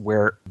others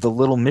where the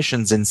little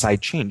missions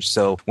inside change.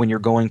 So when you're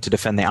going to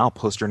defend the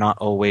outpost, you're not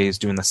always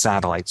doing the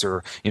satellites,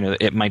 or, you know,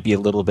 it might be a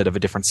little bit of a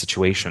different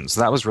situation.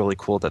 So that was really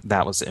cool that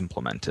that was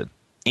implemented.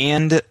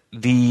 And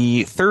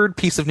the third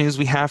piece of news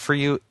we have for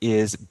you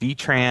is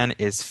Betran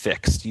is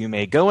fixed. You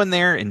may go in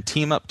there and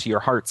team up to your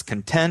heart's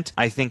content.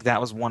 I think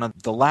that was one of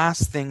the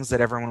last things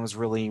that everyone was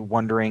really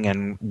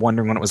wondering when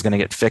it was going to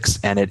get fixed,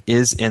 and it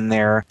is in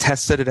there.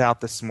 Tested it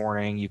out this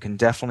morning. You can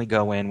definitely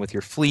go in with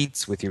your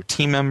fleets, with your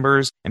team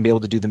members, and be able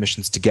to do the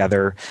missions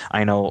together.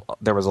 I know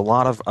there was a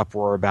lot of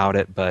uproar about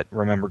it, but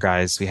remember,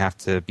 guys, we have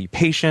to be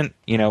patient.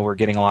 You know, we're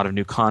getting a lot of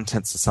new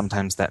content, so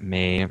sometimes that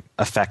may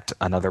affect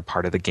another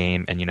part of the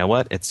game. And you know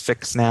what? It's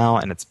fixed now,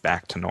 and it's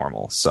back to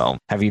normal. So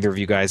have either of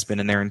you guys been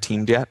in there and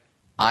teamed yet?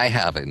 I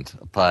haven't,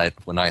 but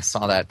when I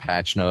saw that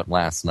patch note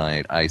last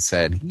night, I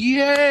said,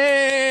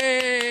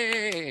 yay!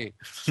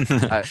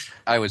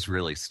 I was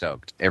really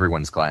stoked.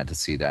 Everyone's glad to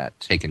see that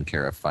taken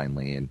care of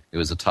finally, and it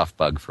was a tough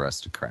bug for us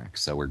to crack,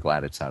 so we're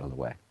glad it's out of the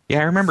way. Yeah,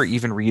 I remember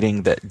even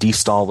reading that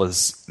D-Stall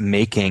was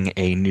making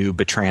a new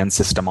Betran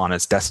system on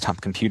his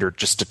desktop computer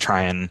just to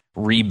try and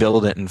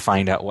rebuild it and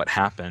find out what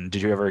happened.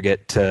 Did you ever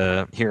get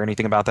to hear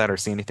anything about that or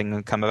see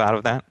anything come out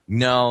of that?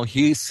 No,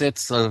 he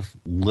sits a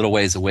little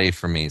ways away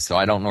from me, so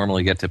I don't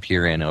normally get to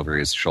peer in over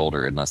his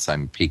shoulder unless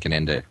I'm peeking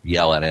in to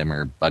yell at him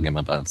or bug him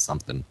about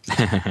something.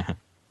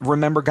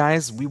 Remember,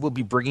 guys, we will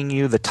be bringing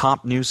you the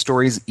top news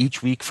stories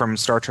each week from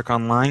Star Trek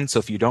Online, so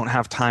if you don't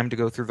have time to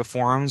go through the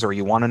forums or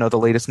you want to know the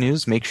latest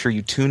news, make sure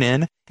you tune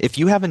in. If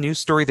you have a news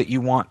story that you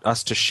want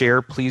us to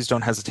share, please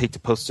don't hesitate to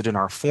post it in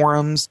our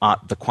forums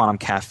at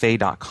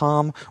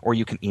thequantumcafe.com, or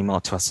you can email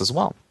it to us as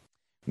well.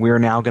 We're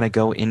now going to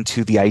go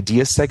into the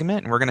idea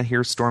segment, and we're going to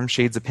hear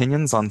Stormshade's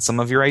opinions on some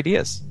of your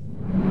ideas.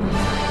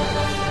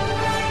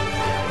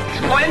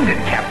 Splendid,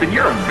 Captain.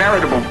 You're a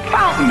veritable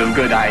fountain of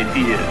good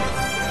ideas.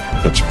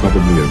 That's probably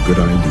a good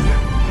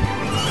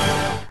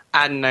idea.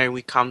 And now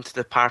we come to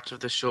the part of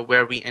the show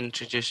where we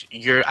introduce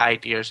your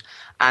ideas,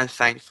 and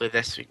thankfully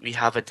this week we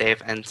have a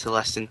dev in to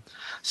listen.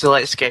 So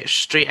let's get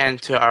straight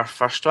into our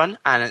first one,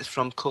 and it's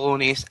from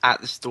Colonies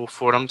at the Stowe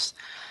forums,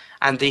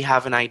 and they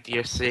have an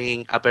idea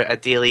saying about a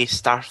daily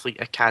Starfleet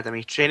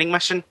Academy training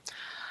mission.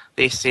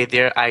 They say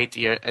their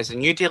idea is a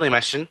new daily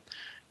mission.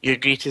 You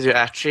agree to do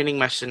a training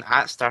mission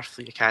at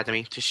Starfleet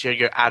Academy to share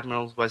your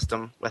Admiral's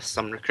wisdom with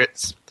some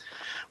recruits.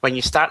 When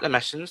you start the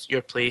missions,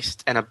 you're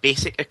placed in a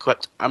basic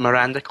equipped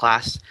Miranda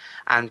class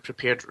and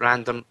prepared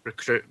random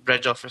recruit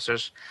bridge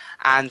officers.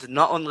 And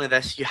not only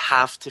this, you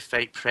have to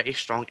fight pretty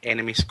strong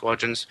enemy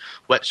squadrons,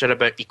 which are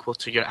about equal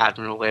to your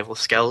Admiral level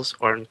skills,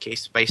 or in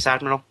case Vice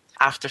Admiral.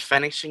 After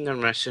finishing their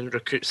mission,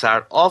 recruits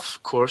are,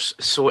 of course,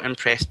 so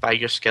impressed by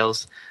your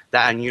skills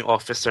that a new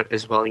officer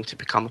is willing to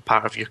become a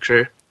part of your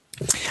crew.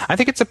 I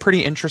think it's a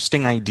pretty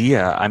interesting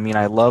idea. I mean,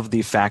 I love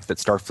the fact that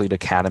Starfleet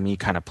Academy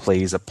kind of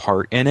plays a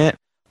part in it.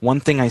 One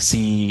thing I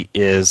see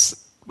is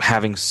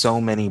having so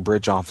many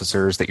bridge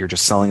officers that you're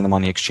just selling them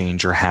on the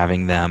exchange or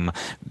having them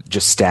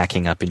just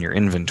stacking up in your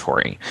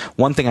inventory.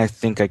 One thing I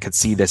think I could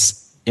see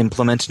this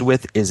implemented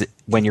with is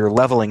when you're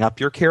leveling up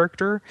your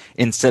character,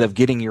 instead of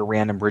getting your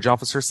random bridge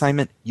officer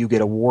assignment, you get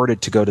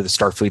awarded to go to the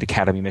Starfleet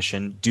Academy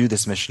mission, do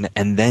this mission,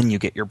 and then you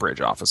get your bridge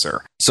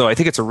officer. So I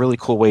think it's a really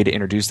cool way to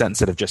introduce that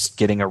instead of just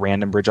getting a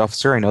random bridge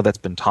officer. I know that's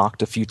been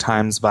talked a few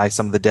times by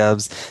some of the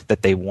devs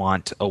that they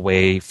want a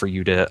way for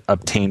you to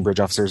obtain bridge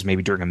officers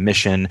maybe during a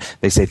mission.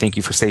 They say, thank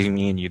you for saving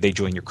me, and they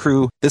join your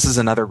crew. This is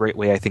another great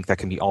way I think that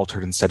can be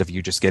altered instead of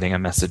you just getting a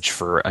message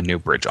for a new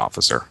bridge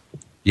officer.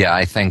 Yeah,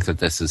 I think that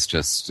this is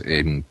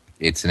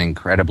it's an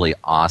incredibly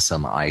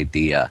awesome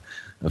idea.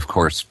 Of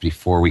course,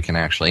 before we can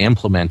actually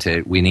implement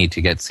it, we need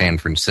to get San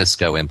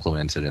Francisco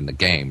implemented in the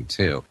game,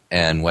 too.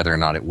 And whether or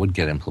not it would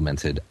get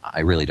implemented, I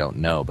really don't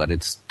know. But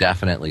it's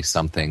definitely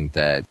something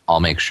that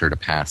I'll make sure to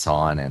pass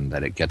on and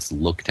that it gets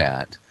looked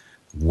at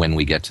when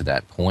we get to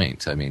that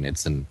point. I mean,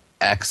 it's an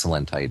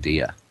excellent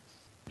idea.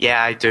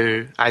 Yeah, I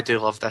do. I do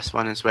love this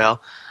one as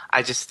well.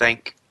 I just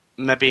think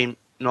maybe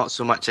not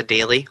so much a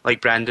daily, like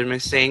Brandon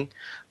was saying,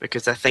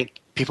 because I think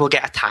people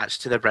get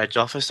attached to the bridge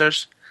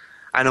officers.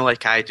 I know,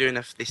 like I do, and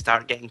if they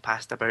start getting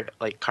past about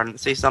like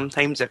currency,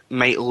 sometimes it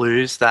might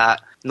lose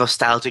that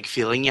nostalgic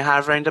feeling you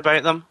have round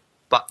about them.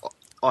 But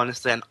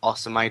honestly, an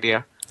awesome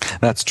idea.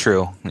 That's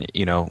true.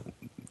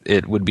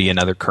 It would be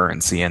another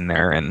currency in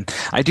there. And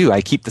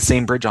I keep the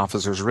same bridge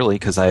officers really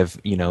because I've,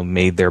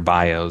 made their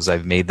bios.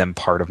 I've made them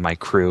part of my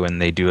crew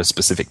and they do a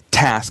specific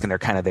task and they're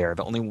kind of there.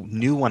 The only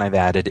new one I've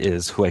added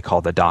is who I call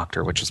the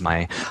Doctor, which is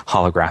my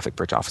holographic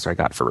bridge officer I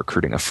got for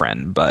recruiting a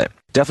friend. But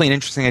definitely an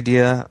interesting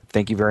idea.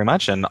 Thank you very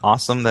much. And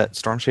awesome that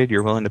Stormshade,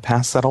 you're willing to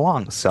pass that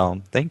along.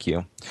 So thank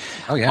you.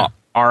 Oh, yeah.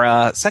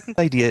 Our second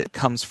idea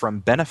comes from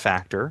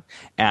Benefactor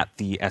at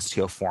the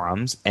STO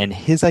forums, and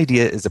his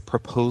idea is a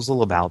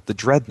proposal about the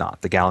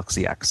Dreadnought, the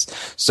Galaxy X.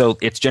 So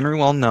it's generally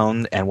well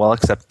known and well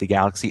accepted the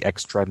Galaxy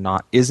X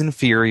Dreadnought is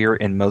inferior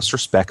in most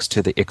respects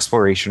to the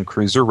Exploration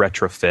Cruiser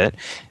retrofit,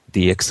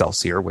 the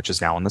Excelsior, which is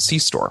now in the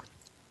C-Store.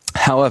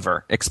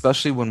 However,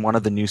 especially when one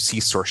of the new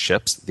C-Store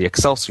ships, the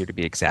Excelsior to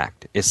be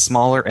exact, is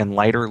smaller and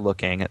lighter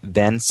looking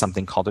than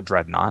something called a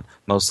Dreadnought,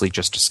 mostly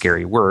just a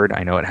scary word,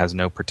 I know it has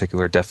no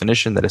particular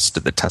definition that has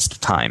stood the test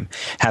of time,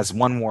 has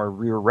one more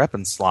rear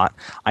weapon slot,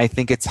 I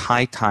think it's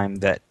high time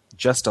that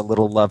just a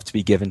little love to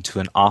be given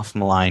to an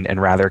off-maligned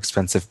and rather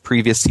expensive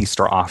previous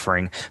C-Store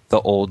offering, the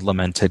old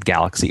lamented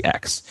Galaxy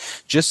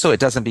X. Just so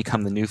it doesn't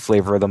become the new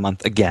flavor of the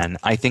month again,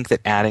 I think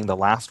that adding the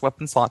last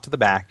weapon slot to the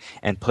back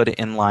and put it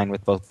in line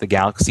with both the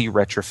Galaxy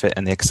Retrofit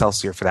and the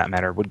Excelsior for that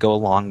matter would go a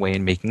long way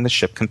in making the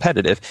ship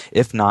competitive,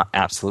 if not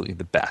absolutely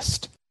the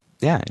best.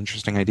 Yeah,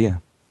 interesting idea.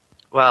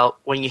 Well,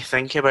 when you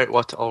think about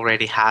what it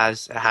already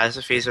has, it has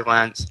a phaser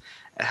lance,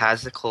 it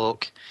has the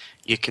cloak,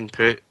 you can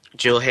put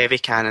dual heavy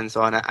cannons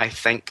on it. I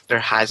think there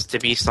has to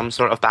be some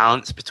sort of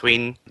balance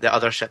between the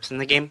other ships in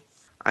the game.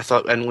 I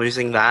thought in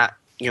losing that,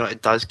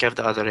 it does give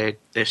the other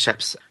the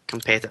ships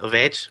competitive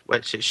edge,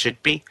 which it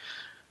should be.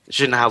 It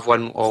shouldn't have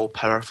one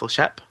all-powerful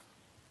ship.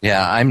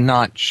 Yeah, I'm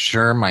not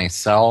sure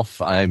myself.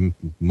 I'm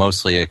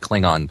mostly a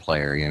Klingon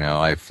player,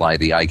 I fly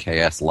the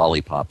IKS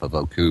Lollipop of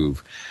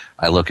Okuv.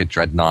 I look at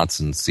dreadnoughts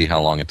and see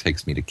how long it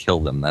takes me to kill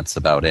them. That's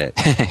about it.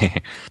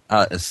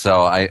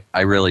 So I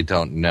really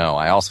don't know.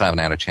 I also haven't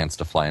had a chance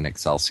to fly an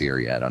Excelsior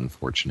yet,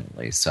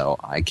 unfortunately. So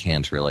I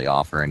can't really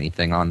offer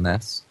anything on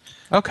this.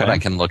 Okay. But I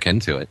can look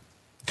into it.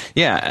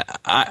 Yeah,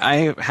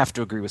 I have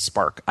to agree with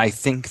Spark. I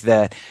think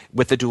that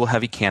with the dual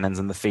heavy cannons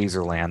and the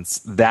phaser lance,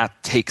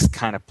 that takes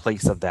kind of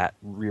place of that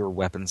rear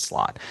weapon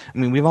slot. I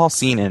mean, we've all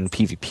seen in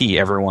PvP,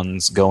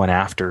 everyone's going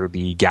after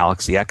the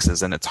Galaxy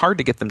X's, and it's hard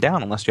to get them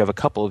down unless you have a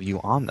couple of you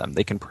on them.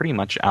 They can pretty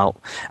much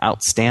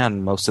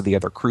outstand most of the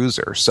other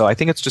cruisers. So I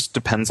think it just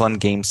depends on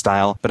game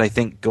style, but I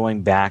think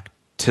going back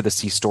to the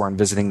C-Store and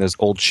visiting those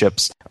old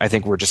ships, I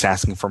think we're just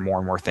asking for more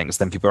and more things.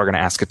 Then people are going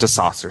to ask it to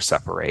saucer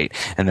separate,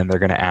 and then they're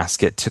going to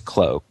ask it to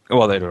cloak.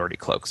 Well, they already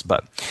cloaks,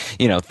 but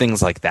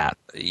things like that.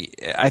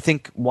 I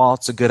think while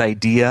it's a good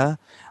idea,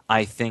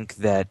 I think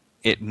that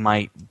it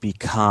might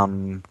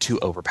become too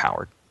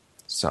overpowered.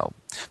 So,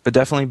 but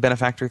definitely,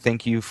 Benefactor,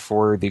 thank you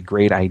for the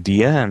great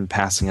idea and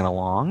passing it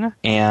along.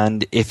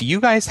 And if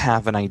you guys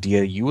have an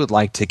idea you would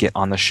like to get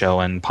on the show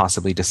and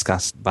possibly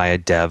discussed by a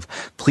dev,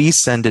 please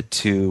send it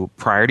to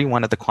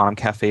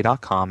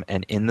priority1@thequantumcafe.com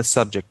and in the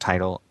subject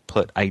title,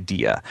 put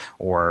idea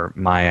or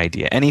my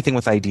idea. Anything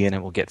with idea and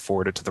it will get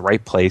forwarded to the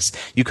right place.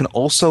 You can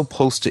also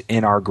post it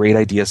in our Great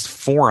Ideas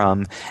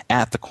forum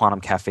at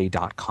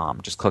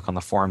thequantumcafe.com. Just click on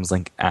the forums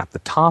link at the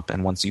top,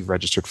 and once you've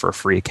registered for a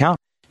free account,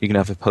 you can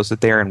have it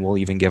posted there, and we'll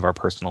even give our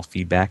personal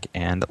feedback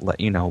and let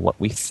you know what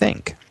we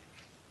think.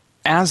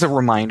 As a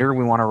reminder,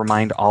 we want to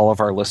remind all of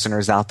our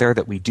listeners out there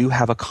that we do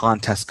have a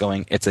contest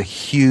going. It's a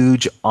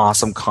huge,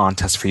 awesome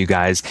contest for you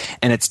guys,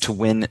 and it's to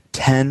win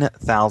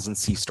 10,000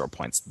 C-Store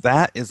points.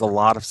 That is a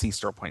lot of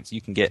C-Store points.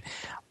 You can get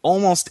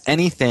almost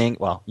anything.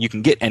 Well, you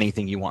can get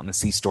anything you want in the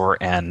C-Store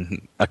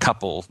and a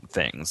couple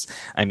things.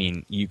 I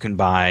mean, you can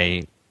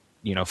buy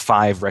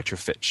 5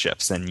 retrofit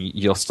ships, and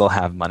you'll still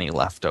have money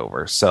left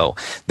over. So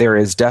there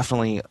is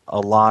definitely a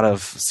lot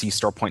of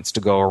C-Store points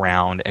to go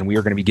around, and we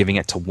are going to be giving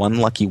it to one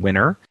lucky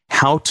winner.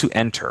 How to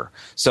enter.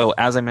 So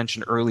as I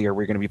mentioned earlier,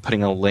 we're going to be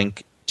putting a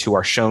link to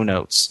our show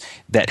notes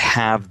that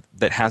has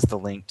the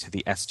link to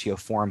the STO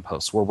forum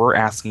post, where we're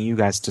asking you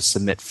guys to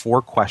submit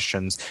 4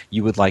 questions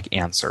you would like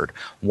answered.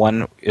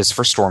 One is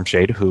for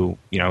Stormshade, who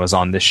is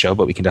on this show,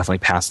 but we can definitely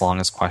pass along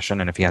his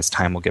question, and if he has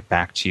time, we'll get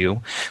back to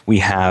you. We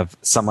have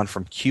someone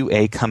from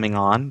QA coming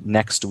on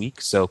next week,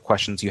 so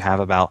questions you have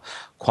about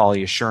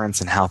quality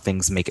assurance and how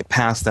things make it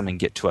past them and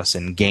get to us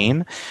in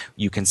game.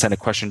 You can send a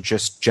question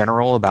just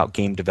general about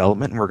game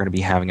development, and we're going to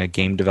be having a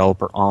game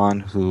developer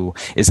on who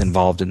is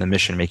involved in the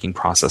mission making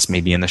process,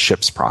 maybe in the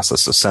ship's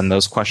process. So send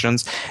those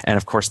questions. And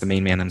of course, the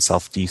main man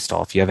himself,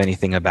 D-Stall. If you have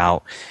anything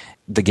about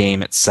the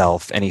game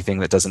itself, anything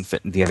that doesn't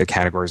fit in the other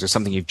categories, or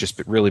something you've just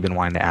really been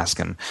wanting to ask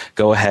him,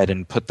 go ahead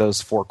and put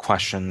those 4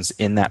 questions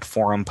in that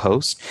forum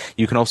post.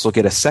 You can also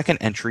get a second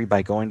entry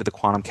by going to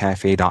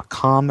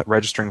thequantumcafe.com,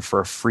 registering for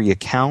a free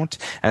account.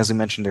 As we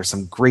mentioned, there's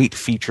some great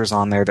features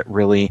on there that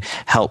really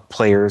help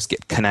players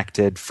get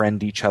connected,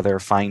 friend each other,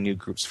 find new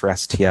groups for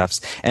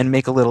STFs, and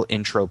make a little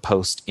intro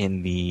post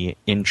in the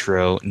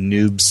intro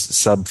noobs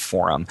sub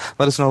forum.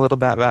 Let us know a little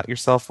bit about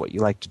yourself, what you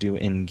like to do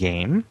in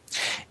game,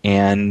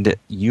 and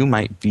you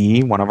might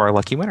be one of our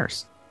lucky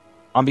winners.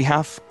 On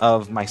behalf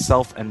of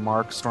myself and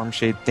Mark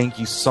Stormshade, thank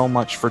you so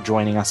much for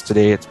joining us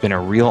today. It's been a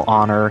real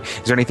honor.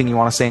 Is there anything you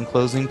want to say in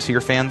closing to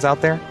your fans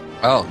out there?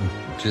 Oh,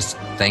 just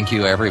thank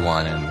you,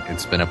 everyone, and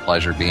it's been a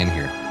pleasure being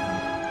here.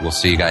 We'll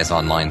see you guys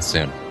online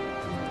soon.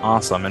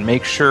 Awesome. And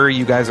make sure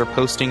you guys are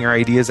posting your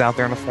ideas out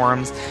there in the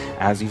forums.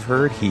 As you've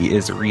heard, he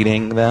is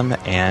reading them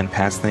and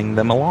passing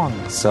them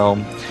along. So,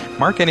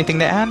 Mark, anything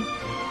to add?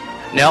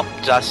 Nope,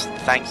 just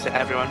thanks to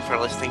everyone for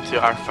listening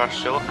to our first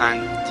show,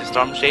 and to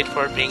Stormshade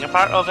for being a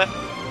part of it.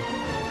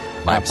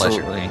 My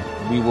Absolutely.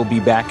 pleasure. We will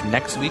be back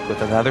next week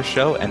with another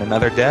show and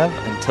another dev.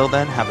 Until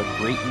then, have a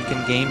great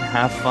weekend game,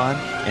 have fun,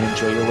 and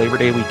enjoy your Labor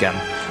Day weekend.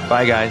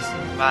 Bye, guys.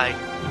 Bye.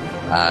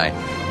 Bye.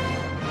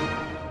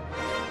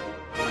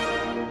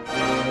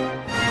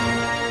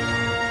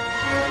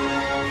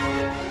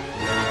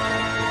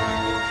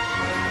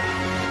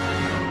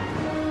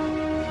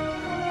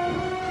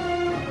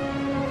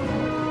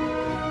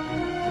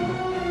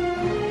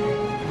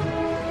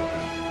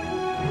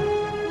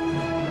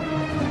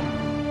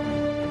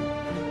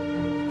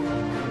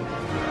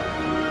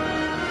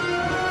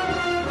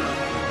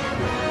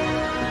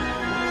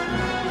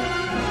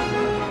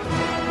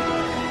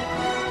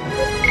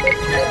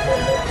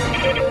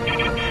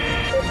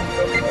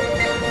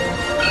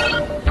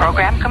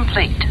 Program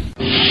complete.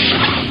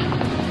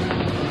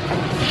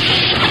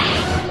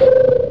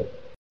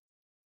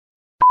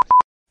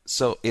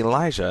 So,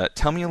 Elijah,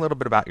 tell me a little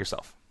bit about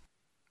yourself.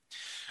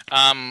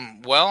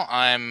 Well,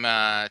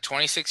 I'm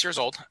 26 years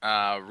old.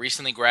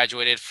 Recently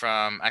graduated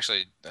from,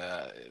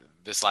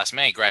 this last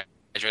May,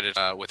 graduated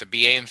with a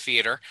BA in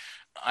theater.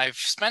 I've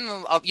spent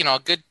a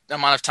good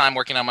amount of time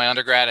working on my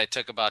undergrad. I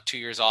took about 2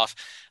 years off,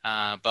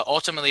 but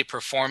ultimately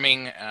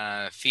performing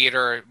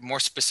theater, more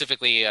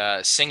specifically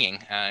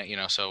singing.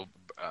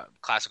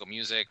 Classical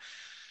music,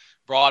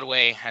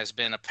 Broadway has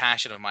been a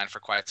passion of mine for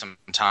quite some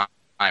time.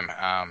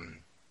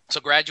 So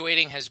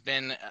graduating has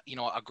been,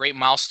 a great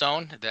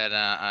milestone that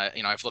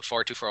I've looked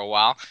forward to for a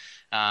while,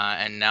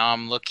 and now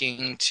I'm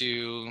looking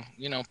to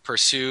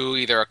pursue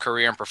either a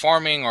career in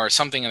performing or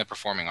something in the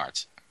performing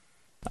arts.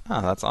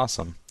 Oh, that's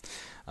awesome.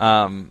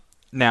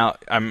 Now,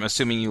 I'm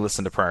assuming you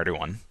listen to Priority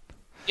One.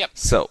 Yep.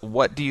 So,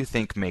 what do you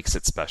think makes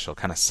it special?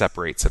 Kind of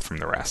separates it from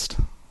the rest?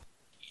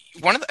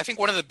 I think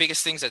one of the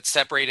biggest things that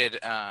separated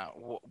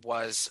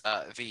was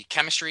the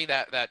chemistry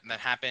that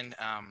happened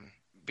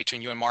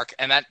between you and Mark,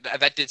 and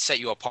that did set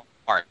you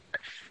apart.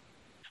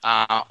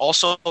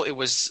 Also, it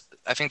was,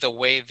 I think, the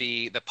way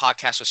the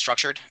podcast was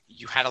structured.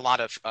 You had a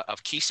lot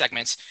of key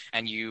segments,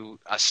 and you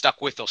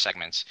stuck with those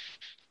segments,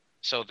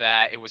 so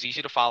that it was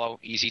easy to follow,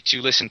 easy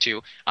to listen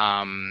to,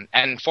 and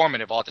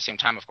informative all at the same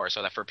time, of course.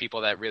 So that for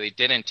people that really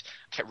didn't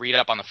read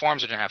up on the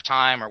forums, or didn't have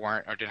time,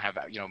 or didn't have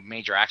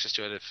major access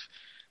to it, if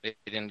they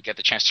didn't get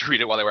the chance to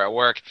read it while they were at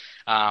work,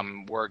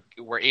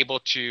 were able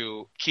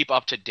to keep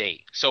up to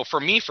date. So for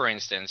me, for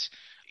instance,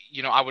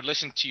 I would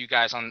listen to you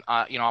guys on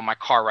on my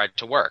car ride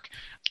to work,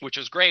 which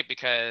was great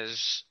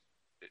because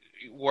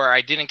where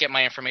I didn't get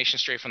my information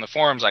straight from the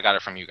forums, I got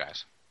it from you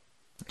guys.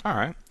 All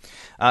right.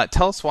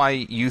 Tell us why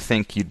you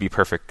think you'd be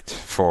perfect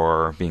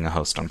for being a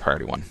host on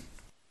Priority One.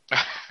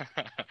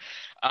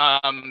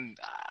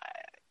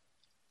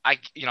 I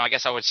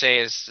guess I would say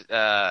is,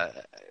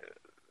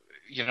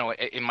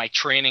 in my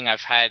training,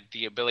 I've had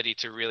the ability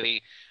to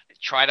really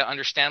try to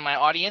understand my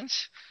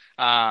audience.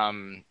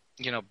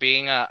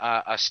 Being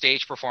a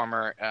stage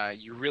performer,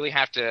 you really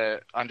have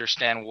to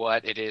understand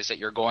what it is that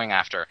you're going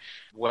after,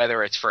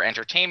 whether it's for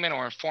entertainment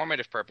or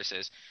informative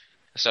purposes.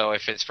 So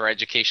if it's for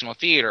educational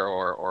theater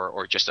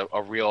or just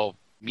a real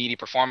meaty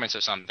performance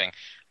of something,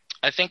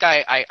 I think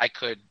I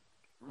could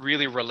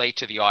really relate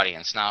to the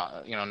audience.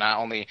 Now, not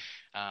only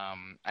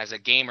as a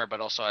gamer, but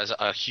also as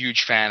a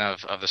huge fan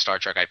of the Star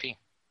Trek IP.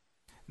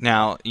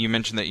 Now, you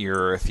mentioned that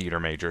you're a theater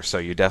major, so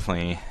you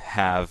definitely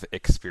have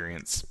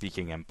experience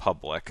speaking in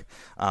public.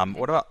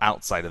 What about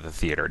outside of the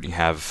theater? Do you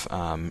have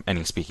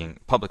any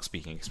public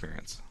speaking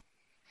experience?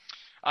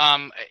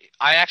 I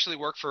actually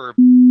work for.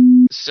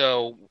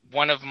 So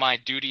one of my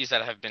duties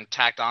that have been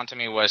tacked onto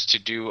me was to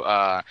do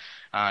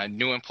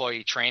new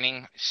employee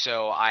training.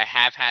 So I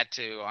have had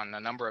to, on a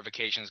number of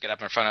occasions, get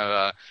up in front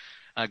of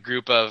a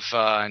group of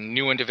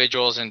new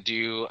individuals and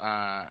do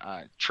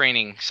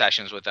training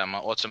sessions with them,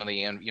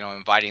 ultimately,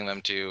 inviting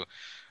them to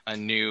a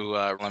new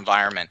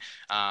environment.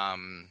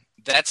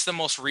 That's the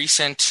most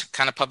recent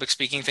kind of public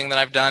speaking thing that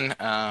I've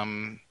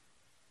done.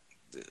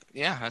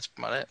 Yeah, that's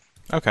about it.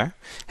 Okay.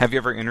 Have you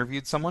ever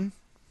interviewed someone?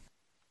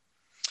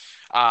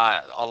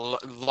 A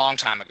long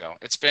time ago.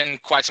 It's been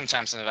quite some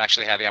time since I've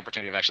actually had the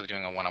opportunity of actually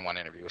doing a one-on-one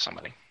interview with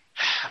somebody.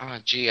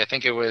 I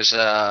think it was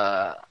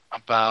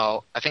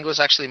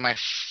actually my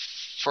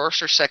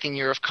first or second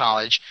year of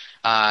college.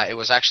 It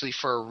was actually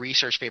for a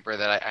research paper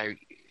that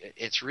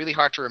it's really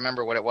hard to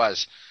remember what it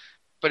was.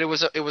 But it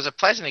was a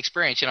pleasant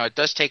experience. It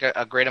does take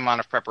a great amount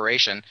of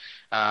preparation.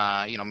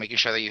 Making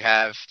sure that you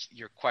have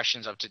your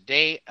questions up to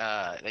date,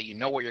 that you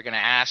know what you're going to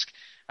ask,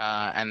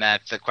 and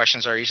that the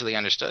questions are easily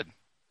understood.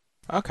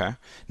 Okay.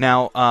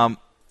 Now,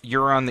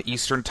 you're on the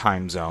Eastern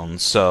time zone,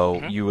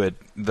 so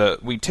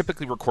we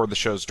typically record the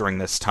shows during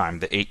this time,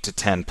 the 8 to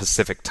 10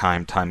 Pacific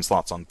time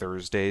slots on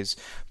Thursdays,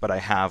 but I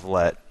have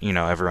let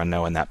everyone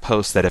know in that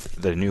post that if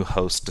the new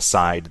hosts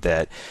decide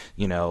that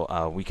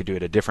we could do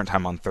it a different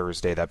time on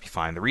Thursday, that'd be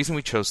fine. The reason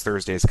we chose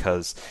Thursday is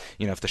because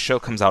if the show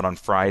comes out on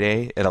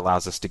Friday, it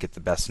allows us to get the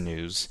best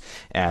news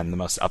and the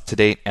most up to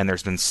date, and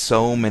there's been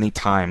so many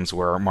times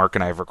where Mark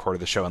and I have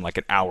recorded the show and like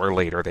an hour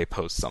later they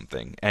post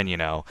something, and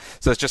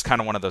so it's just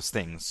kind of one of those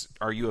things.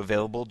 Are you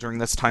available during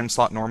this time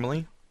slot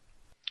normally?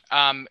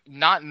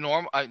 Not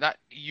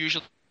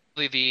usually.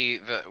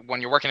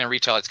 When you're working in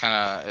retail, it's kind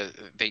of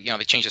they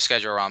change the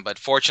schedule around. But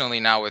fortunately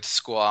now with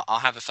school, I'll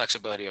have the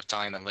flexibility of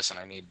telling them, listen,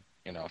 I need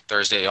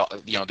Thursday,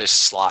 this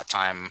slot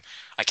time.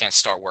 I can't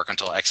start work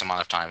until X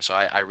amount of time. So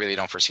I really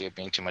don't foresee it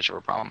being too much of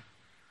a problem.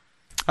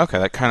 Okay,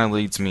 that kind of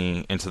leads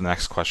me into the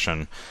next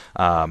question.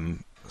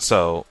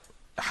 So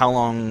how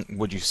long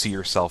would you see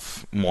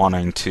yourself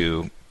wanting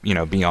to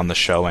be on the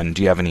show, and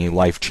do you have any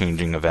life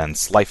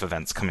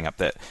events coming up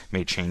that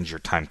may change your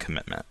time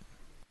commitment?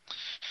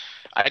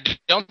 I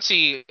don't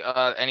see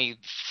any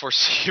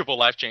foreseeable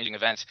life-changing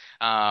events.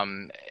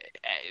 Right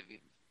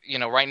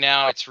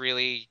now it's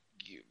really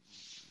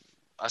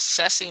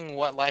assessing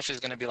what life is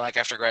going to be like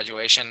after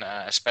graduation,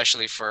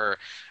 especially for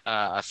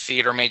a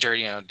theater major.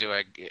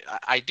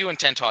 I do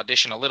intend to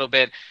audition a little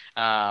bit.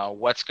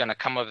 What's going to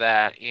come of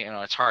that,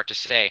 it's hard to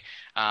say.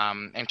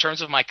 In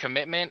terms of my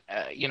commitment,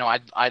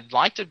 I'd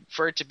like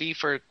for it to be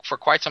for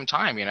quite some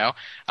time.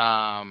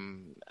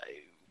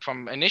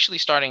 From initially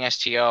starting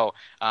STO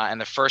and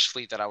the first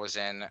fleet that I was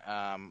in,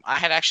 I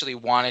had actually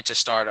wanted to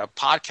start a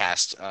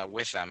podcast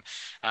with them,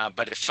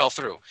 but it fell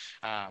through.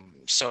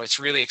 So it's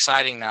really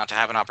exciting now to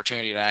have an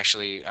opportunity to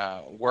actually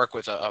work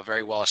with a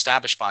very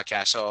well-established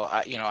podcast. So,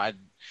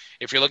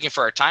 if you're looking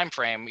for a time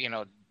frame,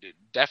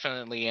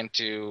 definitely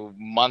into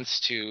months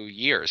to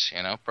years,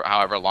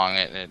 however long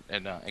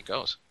it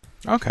goes.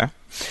 Okay.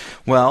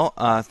 Well,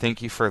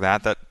 thank you for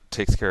that. That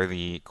takes care of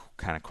the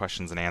kind of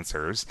questions and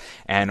answers,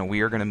 and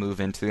we are going to move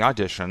into the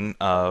audition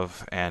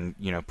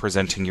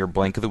presenting your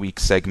blank of the week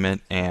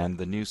segment and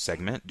the news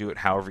segment. Do it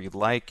however you'd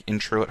like,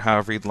 intro it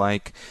however you'd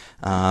like,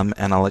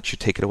 and I'll let you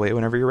take it away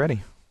whenever you're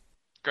ready.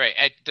 Great.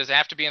 Does it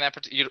have to be in that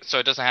so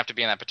it doesn't have to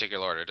be in that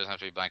particular order? It doesn't have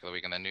to be blank of the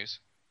week and then news?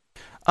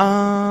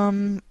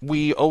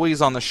 We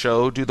always on the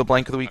show do the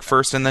blank of the week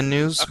first and then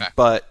news,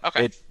 but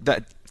it's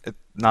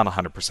not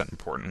 100%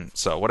 important,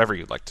 so whatever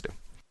you'd like to do.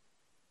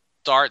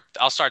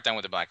 I'll start then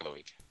with the blank of the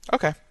week.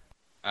 Okay.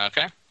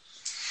 Okay.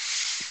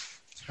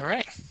 All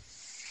right.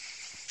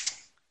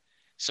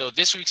 So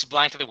this week's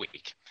blank of the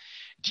week.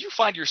 Do you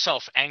find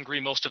yourself angry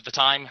most of the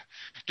time?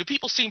 Do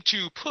people seem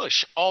to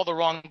push all the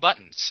wrong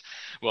buttons?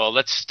 Well,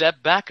 let's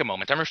step back a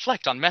moment and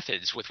reflect on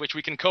methods with which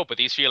we can cope with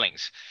these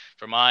feelings.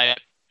 For my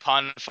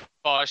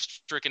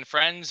pun-stricken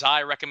friends,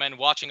 I recommend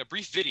watching a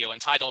brief video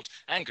entitled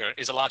Anger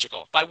is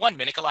Illogical by 1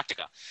 Minute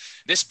Galactica.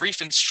 This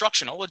brief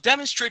instructional will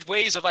demonstrate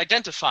ways of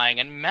identifying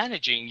and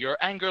managing your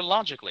anger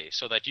logically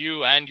so that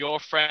you and your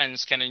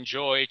friends can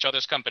enjoy each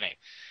other's company.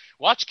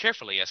 Watch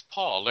carefully as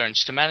Paul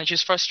learns to manage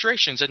his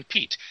frustrations and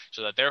Pete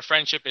so that their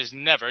friendship is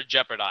never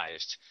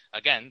jeopardized.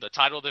 Again, the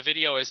title of the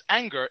video is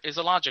Anger is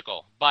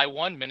Illogical by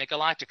 1 Minute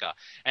Galactica,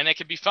 and it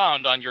can be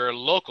found on your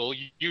local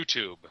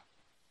YouTube.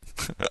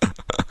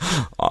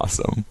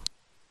 Awesome.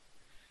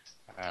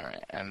 All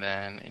right, and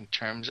then in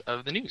terms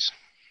of the news.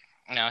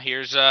 Now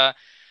here's the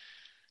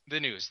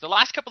news. The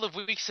last couple of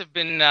weeks have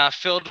been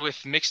filled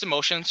with mixed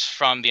emotions,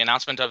 from the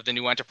announcement of the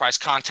new Enterprise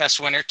contest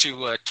winner to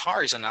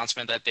Atari's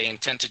announcement that they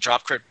intend to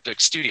drop Cryptic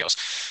Studios.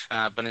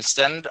 But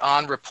instead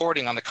on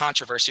reporting on the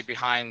controversy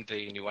behind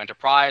the new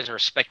Enterprise or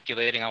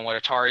speculating on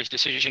what Atari's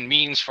decision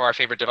means for our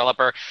favorite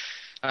developer,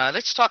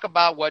 Let's talk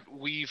about what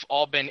we've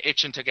all been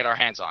itching to get our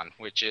hands on,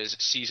 which is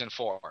Season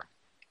 4.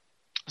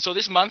 So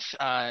this month,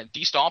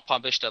 D-Stall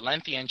published a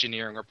lengthy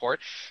engineering report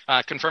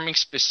confirming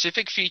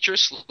specific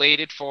features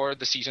slated for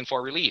the Season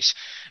 4 release.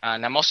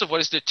 Now, most of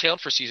what is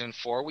detailed for Season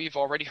 4 we've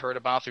already heard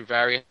about through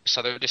various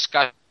other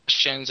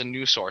discussions and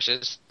news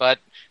sources, but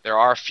there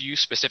are a few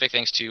specific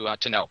things to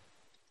know.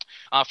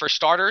 For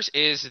starters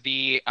is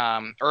the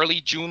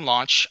early June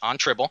launch on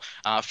Tribble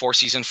for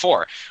Season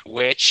 4,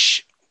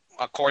 which,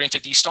 according to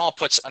D-Stall,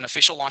 puts an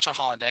official launch on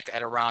holodeck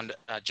at around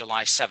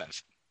July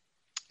 7th.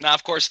 Now,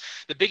 of course,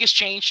 the biggest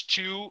change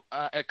to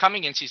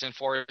coming in Season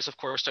 4 is, of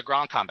course, the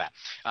ground combat.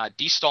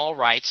 D-Stall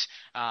writes,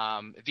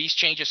 these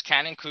changes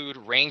can include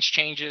range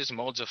changes,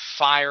 modes of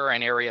fire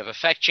and area of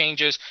effect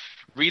changes,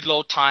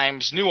 reload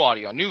times, new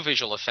audio, new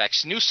visual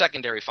effects, new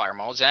secondary fire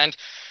modes, and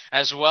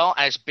as well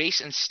as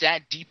base and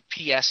stat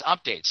DPS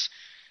updates.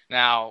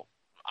 Now,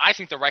 I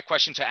think the right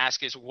question to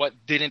ask is, what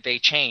didn't they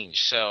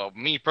change? So,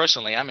 me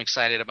personally, I'm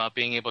excited about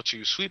being able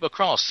to sweep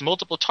across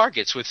multiple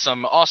targets with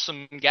some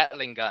awesome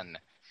Gatling gun.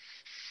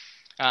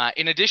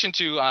 In addition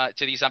to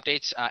these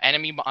updates,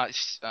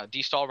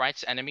 D-Stall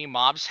writes, enemy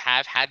mobs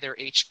have had their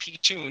HP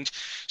tuned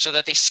so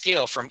that they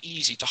scale from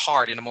easy to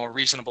hard in a more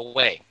reasonable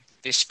way.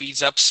 This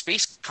speeds up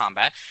space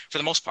combat for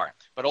the most part,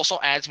 but also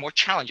adds more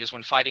challenges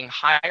when fighting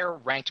higher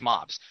ranked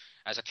mobs,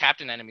 as a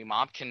captain enemy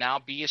mob can now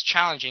be as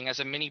challenging as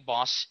a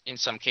mini-boss in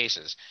some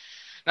cases.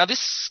 Now,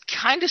 this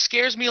kind of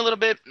scares me a little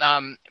bit.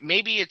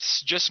 Maybe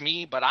it's just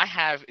me, but I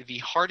have the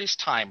hardest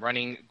time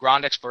running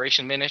ground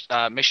exploration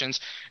missions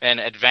and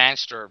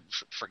advanced or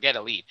forget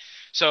elite.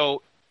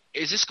 So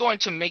is this going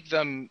to make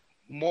them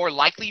more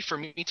likely for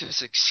me to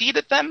succeed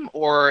at them,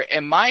 or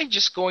am I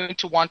just going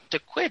to want to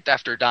quit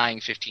after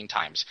dying 15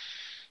 times?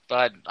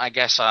 But I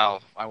guess I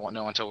won't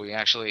know until we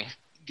actually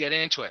get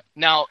into it.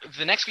 Now,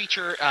 the next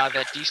feature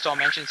that D-Stall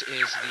mentions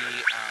is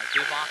the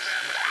GiveOps.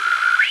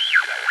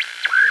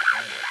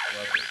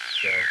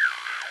 So,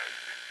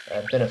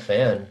 I've been a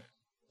fan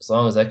as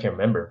long as I can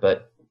remember,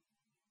 but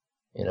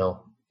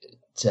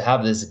to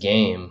have this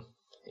game,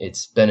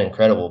 it's been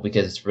incredible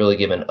because it's really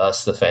given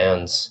us, the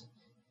fans,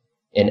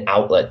 an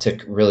outlet to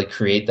really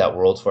create that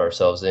world for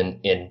ourselves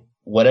in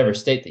whatever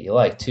state that you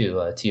like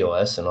too,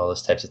 TOS and all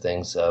those types of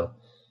things.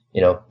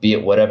 Be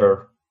it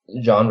whatever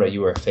genre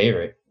your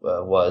favorite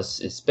was,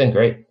 it's been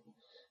great.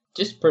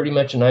 Just pretty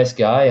much a nice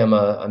guy. I'm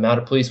out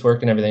of police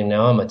work and everything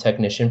now. I'm a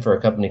technician for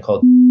a company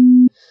called.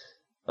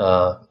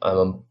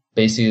 I'm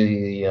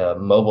basically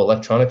mobile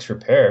electronics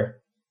repair,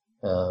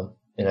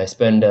 and I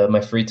spend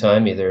my free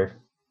time either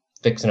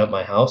fixing up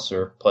my house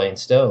or playing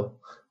Stowe.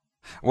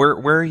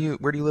 Where do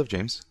you live,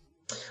 James?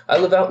 I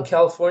live out in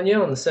California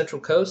on the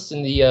Central Coast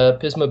in the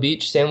Pismo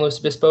Beach, San Luis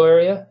Obispo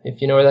area,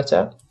 if you know where that's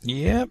at.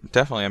 Yeah,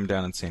 definitely. I'm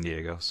down in San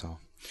Diego, so.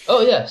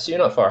 Oh, yeah, so you're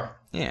not far.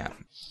 Yeah.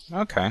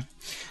 Okay.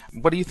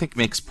 What do you think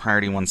makes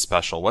Priority One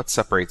special? What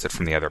separates it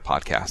from the other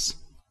podcasts?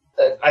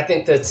 I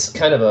think that's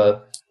kind of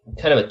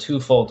a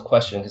twofold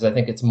question, because I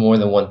think it's more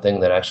than one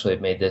thing that actually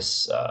made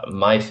this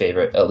my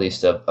favorite, at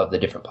least of the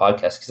different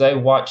podcasts, because I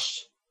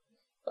watched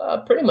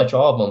pretty much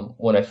all of them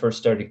when I first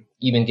started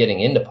even getting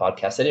into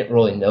podcasts. I didn't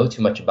really know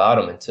too much about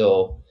them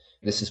until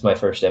this is my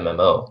first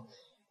MMO.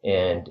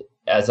 And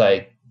as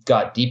I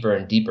got deeper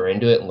and deeper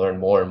into it and learned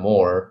more and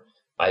more,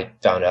 I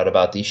found out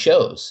about these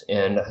shows.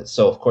 And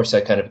so, of course, I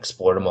kind of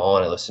explored them all,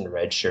 and I listened to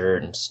Red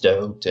Shirt and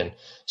Stoked and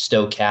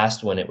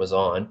Stokecast when it was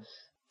on,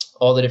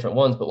 all the different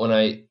ones. But when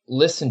I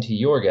listened to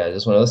your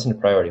guys, when I listened to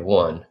Priority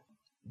One,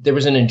 there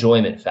was an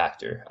enjoyment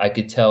factor. I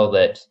could tell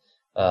that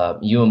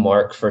you and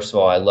Mark, first of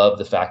all, I love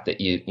the fact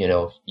that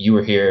you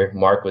were here.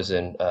 Mark was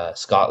in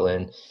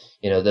Scotland.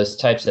 Those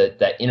types of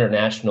that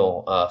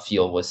international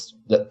feel was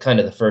kind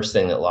of the first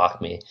thing that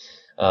locked me.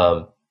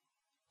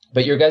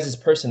 But your guys'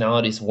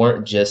 personalities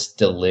weren't just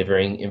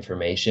delivering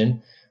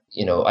information.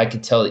 I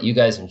could tell that you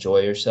guys enjoy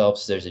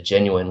yourselves. There's a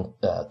genuine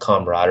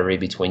camaraderie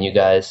between you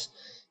guys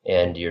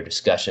and your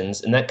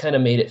discussions, and that kind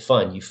of made it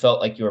fun. You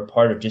felt like you were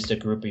part of just a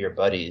group of your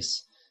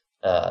buddies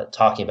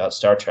talking about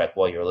Star Trek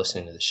while you were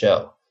listening to the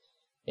show.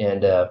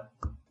 And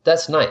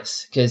that's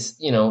nice because,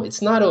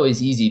 it's not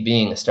always easy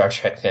being a Star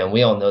Trek fan.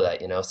 We all know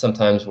that,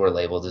 sometimes we're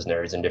labeled as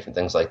nerds and different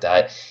things like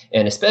that.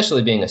 And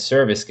especially being a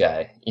service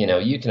guy,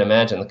 you can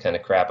imagine the kind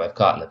of crap I've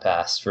caught in the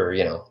past for,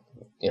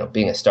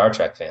 being a Star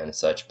Trek fan and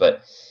such.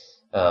 But,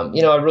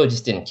 I really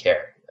just didn't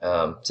care.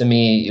 To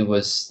me, it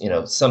was,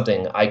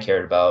 something I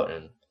cared about,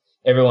 and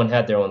everyone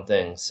had their own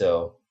thing.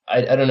 So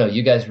I don't know.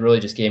 You guys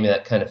really just gave me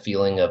that kind of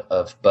feeling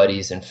of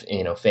buddies and,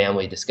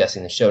 family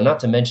discussing the show.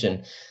 Not to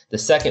mention the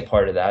second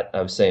part of that,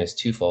 I was saying is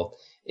twofold,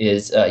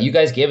 is you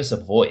guys gave us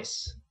a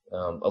voice.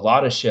 A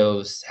lot of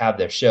shows have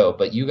their show,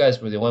 but you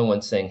guys were the only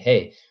ones saying,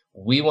 hey,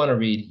 we want to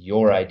read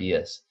your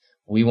ideas.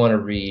 We want to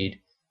read,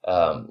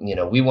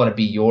 we want to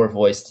be your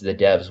voice to the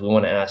devs. We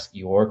want to ask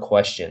your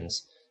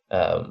questions.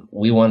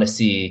 We want to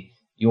see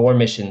your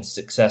mission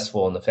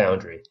successful in the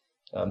Foundry.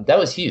 That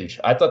was huge.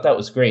 I thought that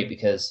was great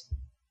because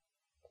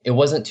it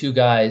wasn't two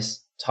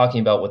guys talking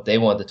about what they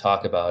wanted to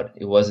talk about.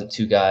 It wasn't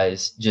two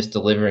guys just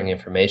delivering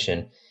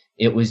information.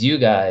 It was you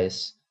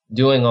guys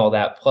doing all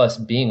that plus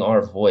being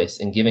our voice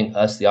and giving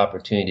us the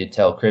opportunity to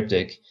tell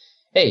Cryptic,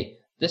 hey,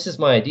 this is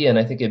my idea and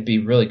I think it'd be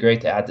really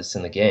great to add this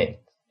in the game.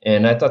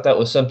 And I thought that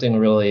was something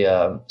really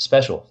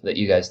special that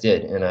you guys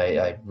did, and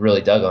I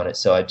really dug on it,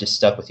 so I've just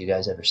stuck with you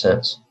guys ever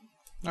since.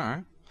 All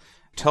right.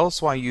 Tell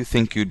us why you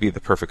think you'd be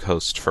the perfect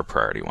host for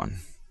Priority One.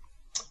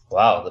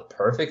 Wow, the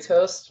perfect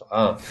host?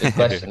 Wow, good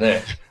question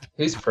there.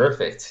 Who's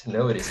perfect?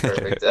 Nobody's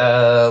perfect.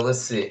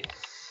 Let's see.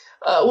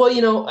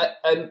 Well,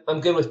 I'm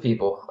good with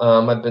people.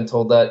 I've been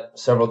told that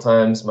several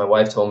times. My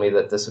wife told me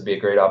that this would be a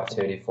great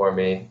opportunity for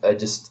me.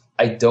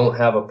 I don't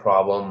have a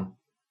problem.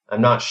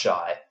 I'm not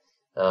shy.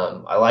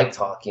 I like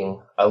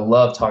talking. I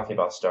love talking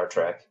about Star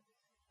Trek.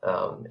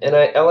 And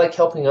I like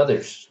helping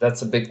others.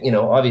 That's a big,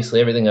 obviously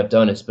everything I've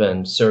done has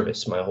been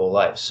service my whole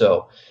life.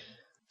 So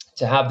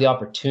to have the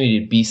opportunity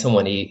to be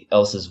someone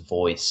else's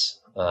voice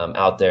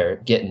out there,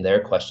 getting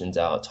their questions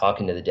out,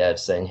 talking to the devs,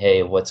 saying,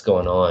 hey, what's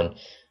going on?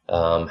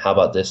 How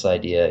about this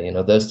idea?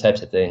 Those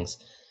types of things.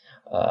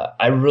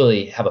 I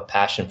really have a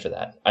passion for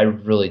that. I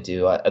really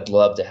do. I'd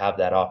love to have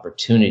that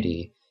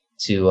opportunity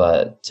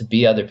to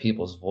be other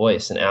people's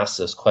voice and ask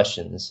those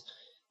questions.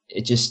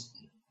 It just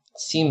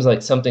seems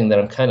like something that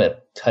I'm kind of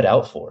cut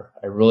out for.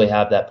 I really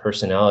have that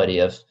personality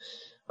of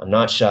I'm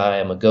not shy.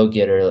 I'm a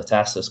go-getter. Let's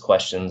ask those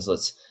questions.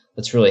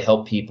 Let's really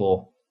help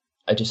people.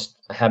 I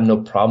have no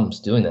problems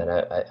doing that.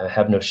 I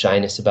have no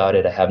shyness about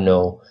it. I have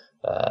no,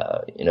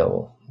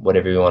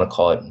 whatever you want to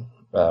call it,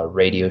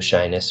 radio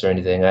shyness or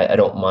anything. I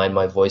don't mind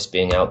my voice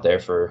being out there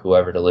for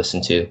whoever to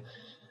listen to.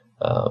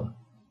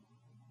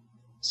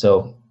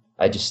 So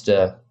I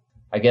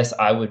guess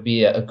I would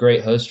be a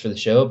great host for the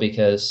show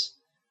because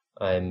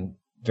I'm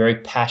very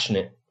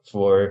passionate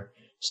for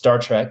Star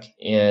Trek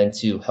and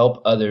to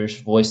help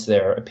others voice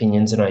their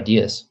opinions and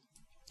ideas.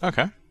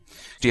 Okay.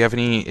 Do you have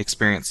any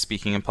experience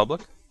speaking in public?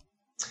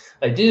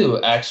 I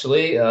do,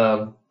 actually.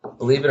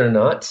 Believe it or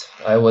not,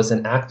 I was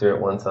an actor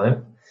at one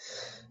time.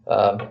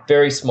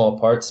 Very small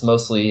parts,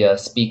 mostly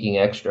speaking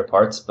extra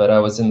parts, but I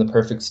was in The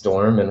Perfect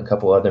Storm and a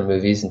couple other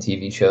movies and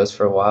TV shows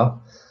for a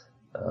while.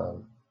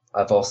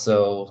 I've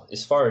also,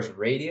 as far as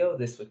radio,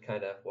 this would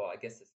kind of, well, I guess it's